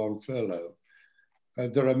people on furlough.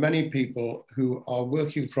 There are many people who are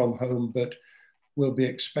working from home but will be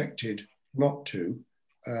expected not to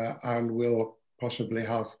and will possibly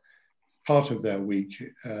have part of their week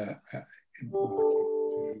in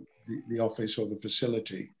the office or the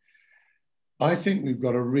facility. I think we've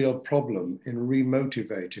got a real problem in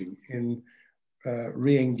remotivating, in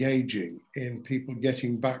re-engaging, in people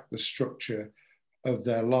getting back the structure of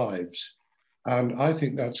their lives. And I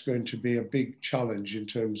think that's going to be a big challenge in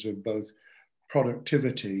terms of both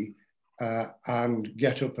productivity and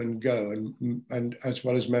get up and go, and as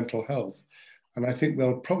well as mental health. And I think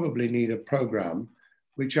we'll probably need a program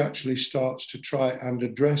which actually starts to try and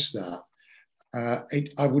address that.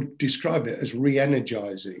 I would describe it as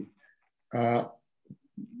re-energizing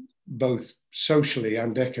both socially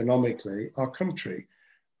and economically our country,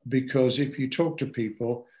 because if you talk to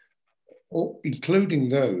people, including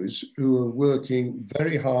those who are working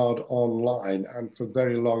very hard online and for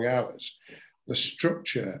very long hours, the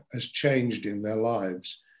structure has changed in their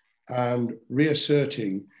lives, and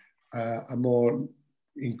reasserting a more,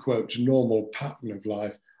 in quotes, normal pattern of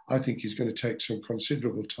life, I think is going to take some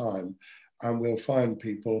considerable time, and we'll find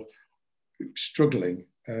people struggling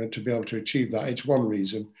to be able to achieve that. It's one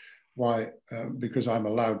reason why, because I'm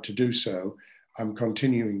allowed to do so, I'm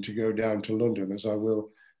continuing to go down to London, as I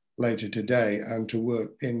will later today, and to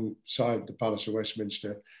work inside the Palace of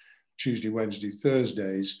Westminster Tuesday, Wednesday,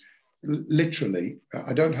 Thursdays. Literally,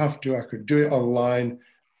 I don't have to. I could do it online.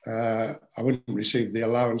 I wouldn't receive the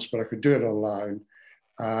allowance, but I could do it online,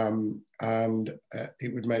 and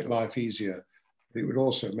it would make life easier. But it would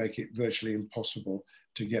also make it virtually impossible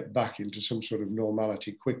to get back into some sort of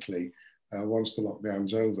normality quickly once the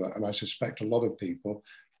lockdown's over. And I suspect a lot of people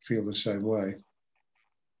feel the same way.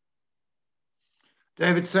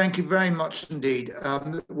 David, thank you very much indeed.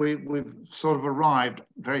 We've sort of arrived,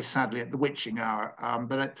 very sadly, at the witching hour,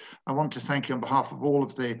 but I want to thank you on behalf of all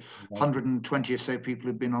of the 120 or so people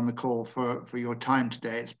who've been on the call for your time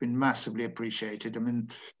today. It's been massively appreciated. I mean,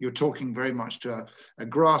 you're talking very much to a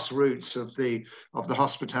grassroots of the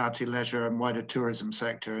hospitality, leisure and wider tourism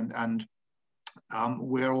sector, and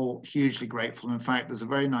we're all hugely grateful. In fact, there's a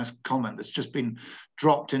very nice comment that's just been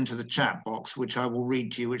dropped into the chat box, which I will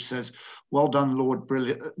read to you, which says, "Well done, Lord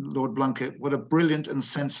Blunkett. What a brilliant and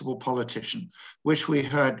sensible politician. Wish we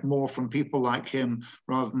heard more from people like him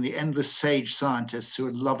rather than the endless sage scientists who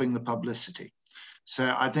are loving the publicity."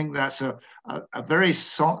 So I think that's a very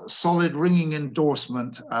solid, ringing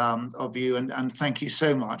endorsement of you, and thank you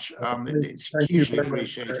so much. It's hugely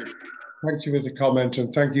appreciated. Thank you for the comment,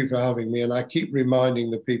 and thank you for having me. And I keep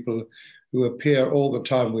reminding the people who appear all the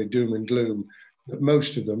time with doom and gloom that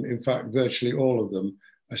most of them, in fact, virtually all of them,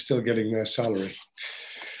 are still getting their salary.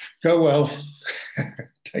 Go well.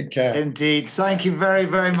 Take care. Indeed. Thank you very,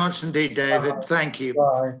 very much indeed, David. Bye. Thank you.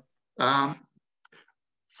 Bye.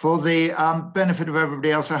 For the benefit of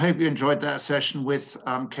everybody else, I hope you enjoyed that session with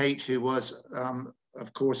Kate, who was,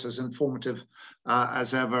 of course, as informative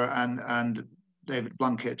as ever, and David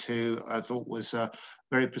Blunkett, who I thought was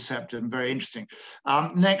very perceptive and very interesting.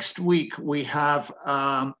 Next week, we have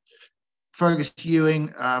Fergus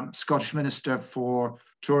Ewing, Scottish Minister for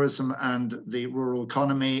Tourism and the Rural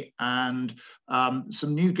Economy, and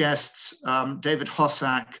some new guests, David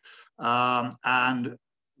Hossack and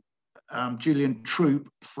Julian Troop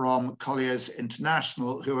from Colliers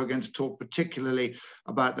International, who are going to talk particularly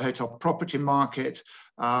about the hotel property market,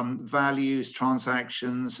 values,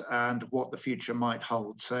 transactions, and what the future might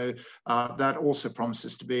hold. So that also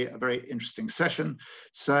promises to be a very interesting session.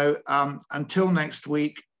 So until next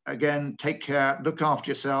week, again, take care, look after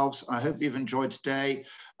yourselves. I hope you've enjoyed today.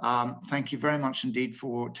 Thank you very much indeed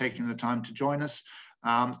for taking the time to join us,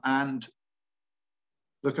 and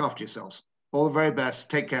look after yourselves. All the very best.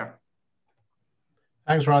 Take care.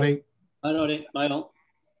 Thanks, Roddy. Bye, Roddy. Bye, all.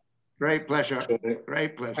 Great pleasure.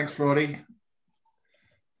 Great pleasure. Thanks, Roddy.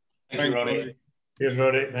 Thank you, Roddy. Cheers,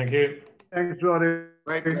 Roddy. Thank you. Thanks, Roddy.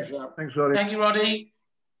 Great pleasure. Thanks, Roddy. Thank you, Roddy.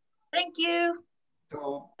 Thank you.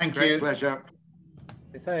 Thank Great you. pleasure.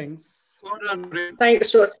 Thanks. Well done, Roddy.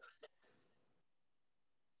 Thanks, Roddy.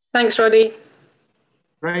 Thanks, Roddy.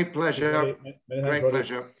 Great pleasure. Great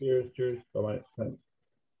pleasure. Cheers, cheers. Bye-bye. Thanks.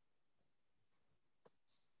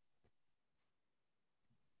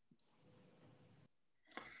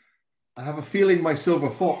 I have a feeling my silver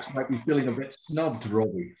fox might be feeling a bit snubbed,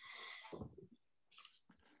 Robbie.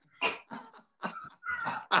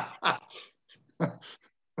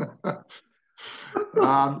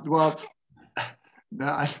 Well,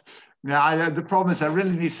 the problem is I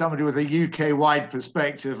really need somebody with a UK-wide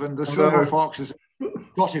perspective, and the silver fox is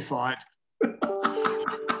Spotified.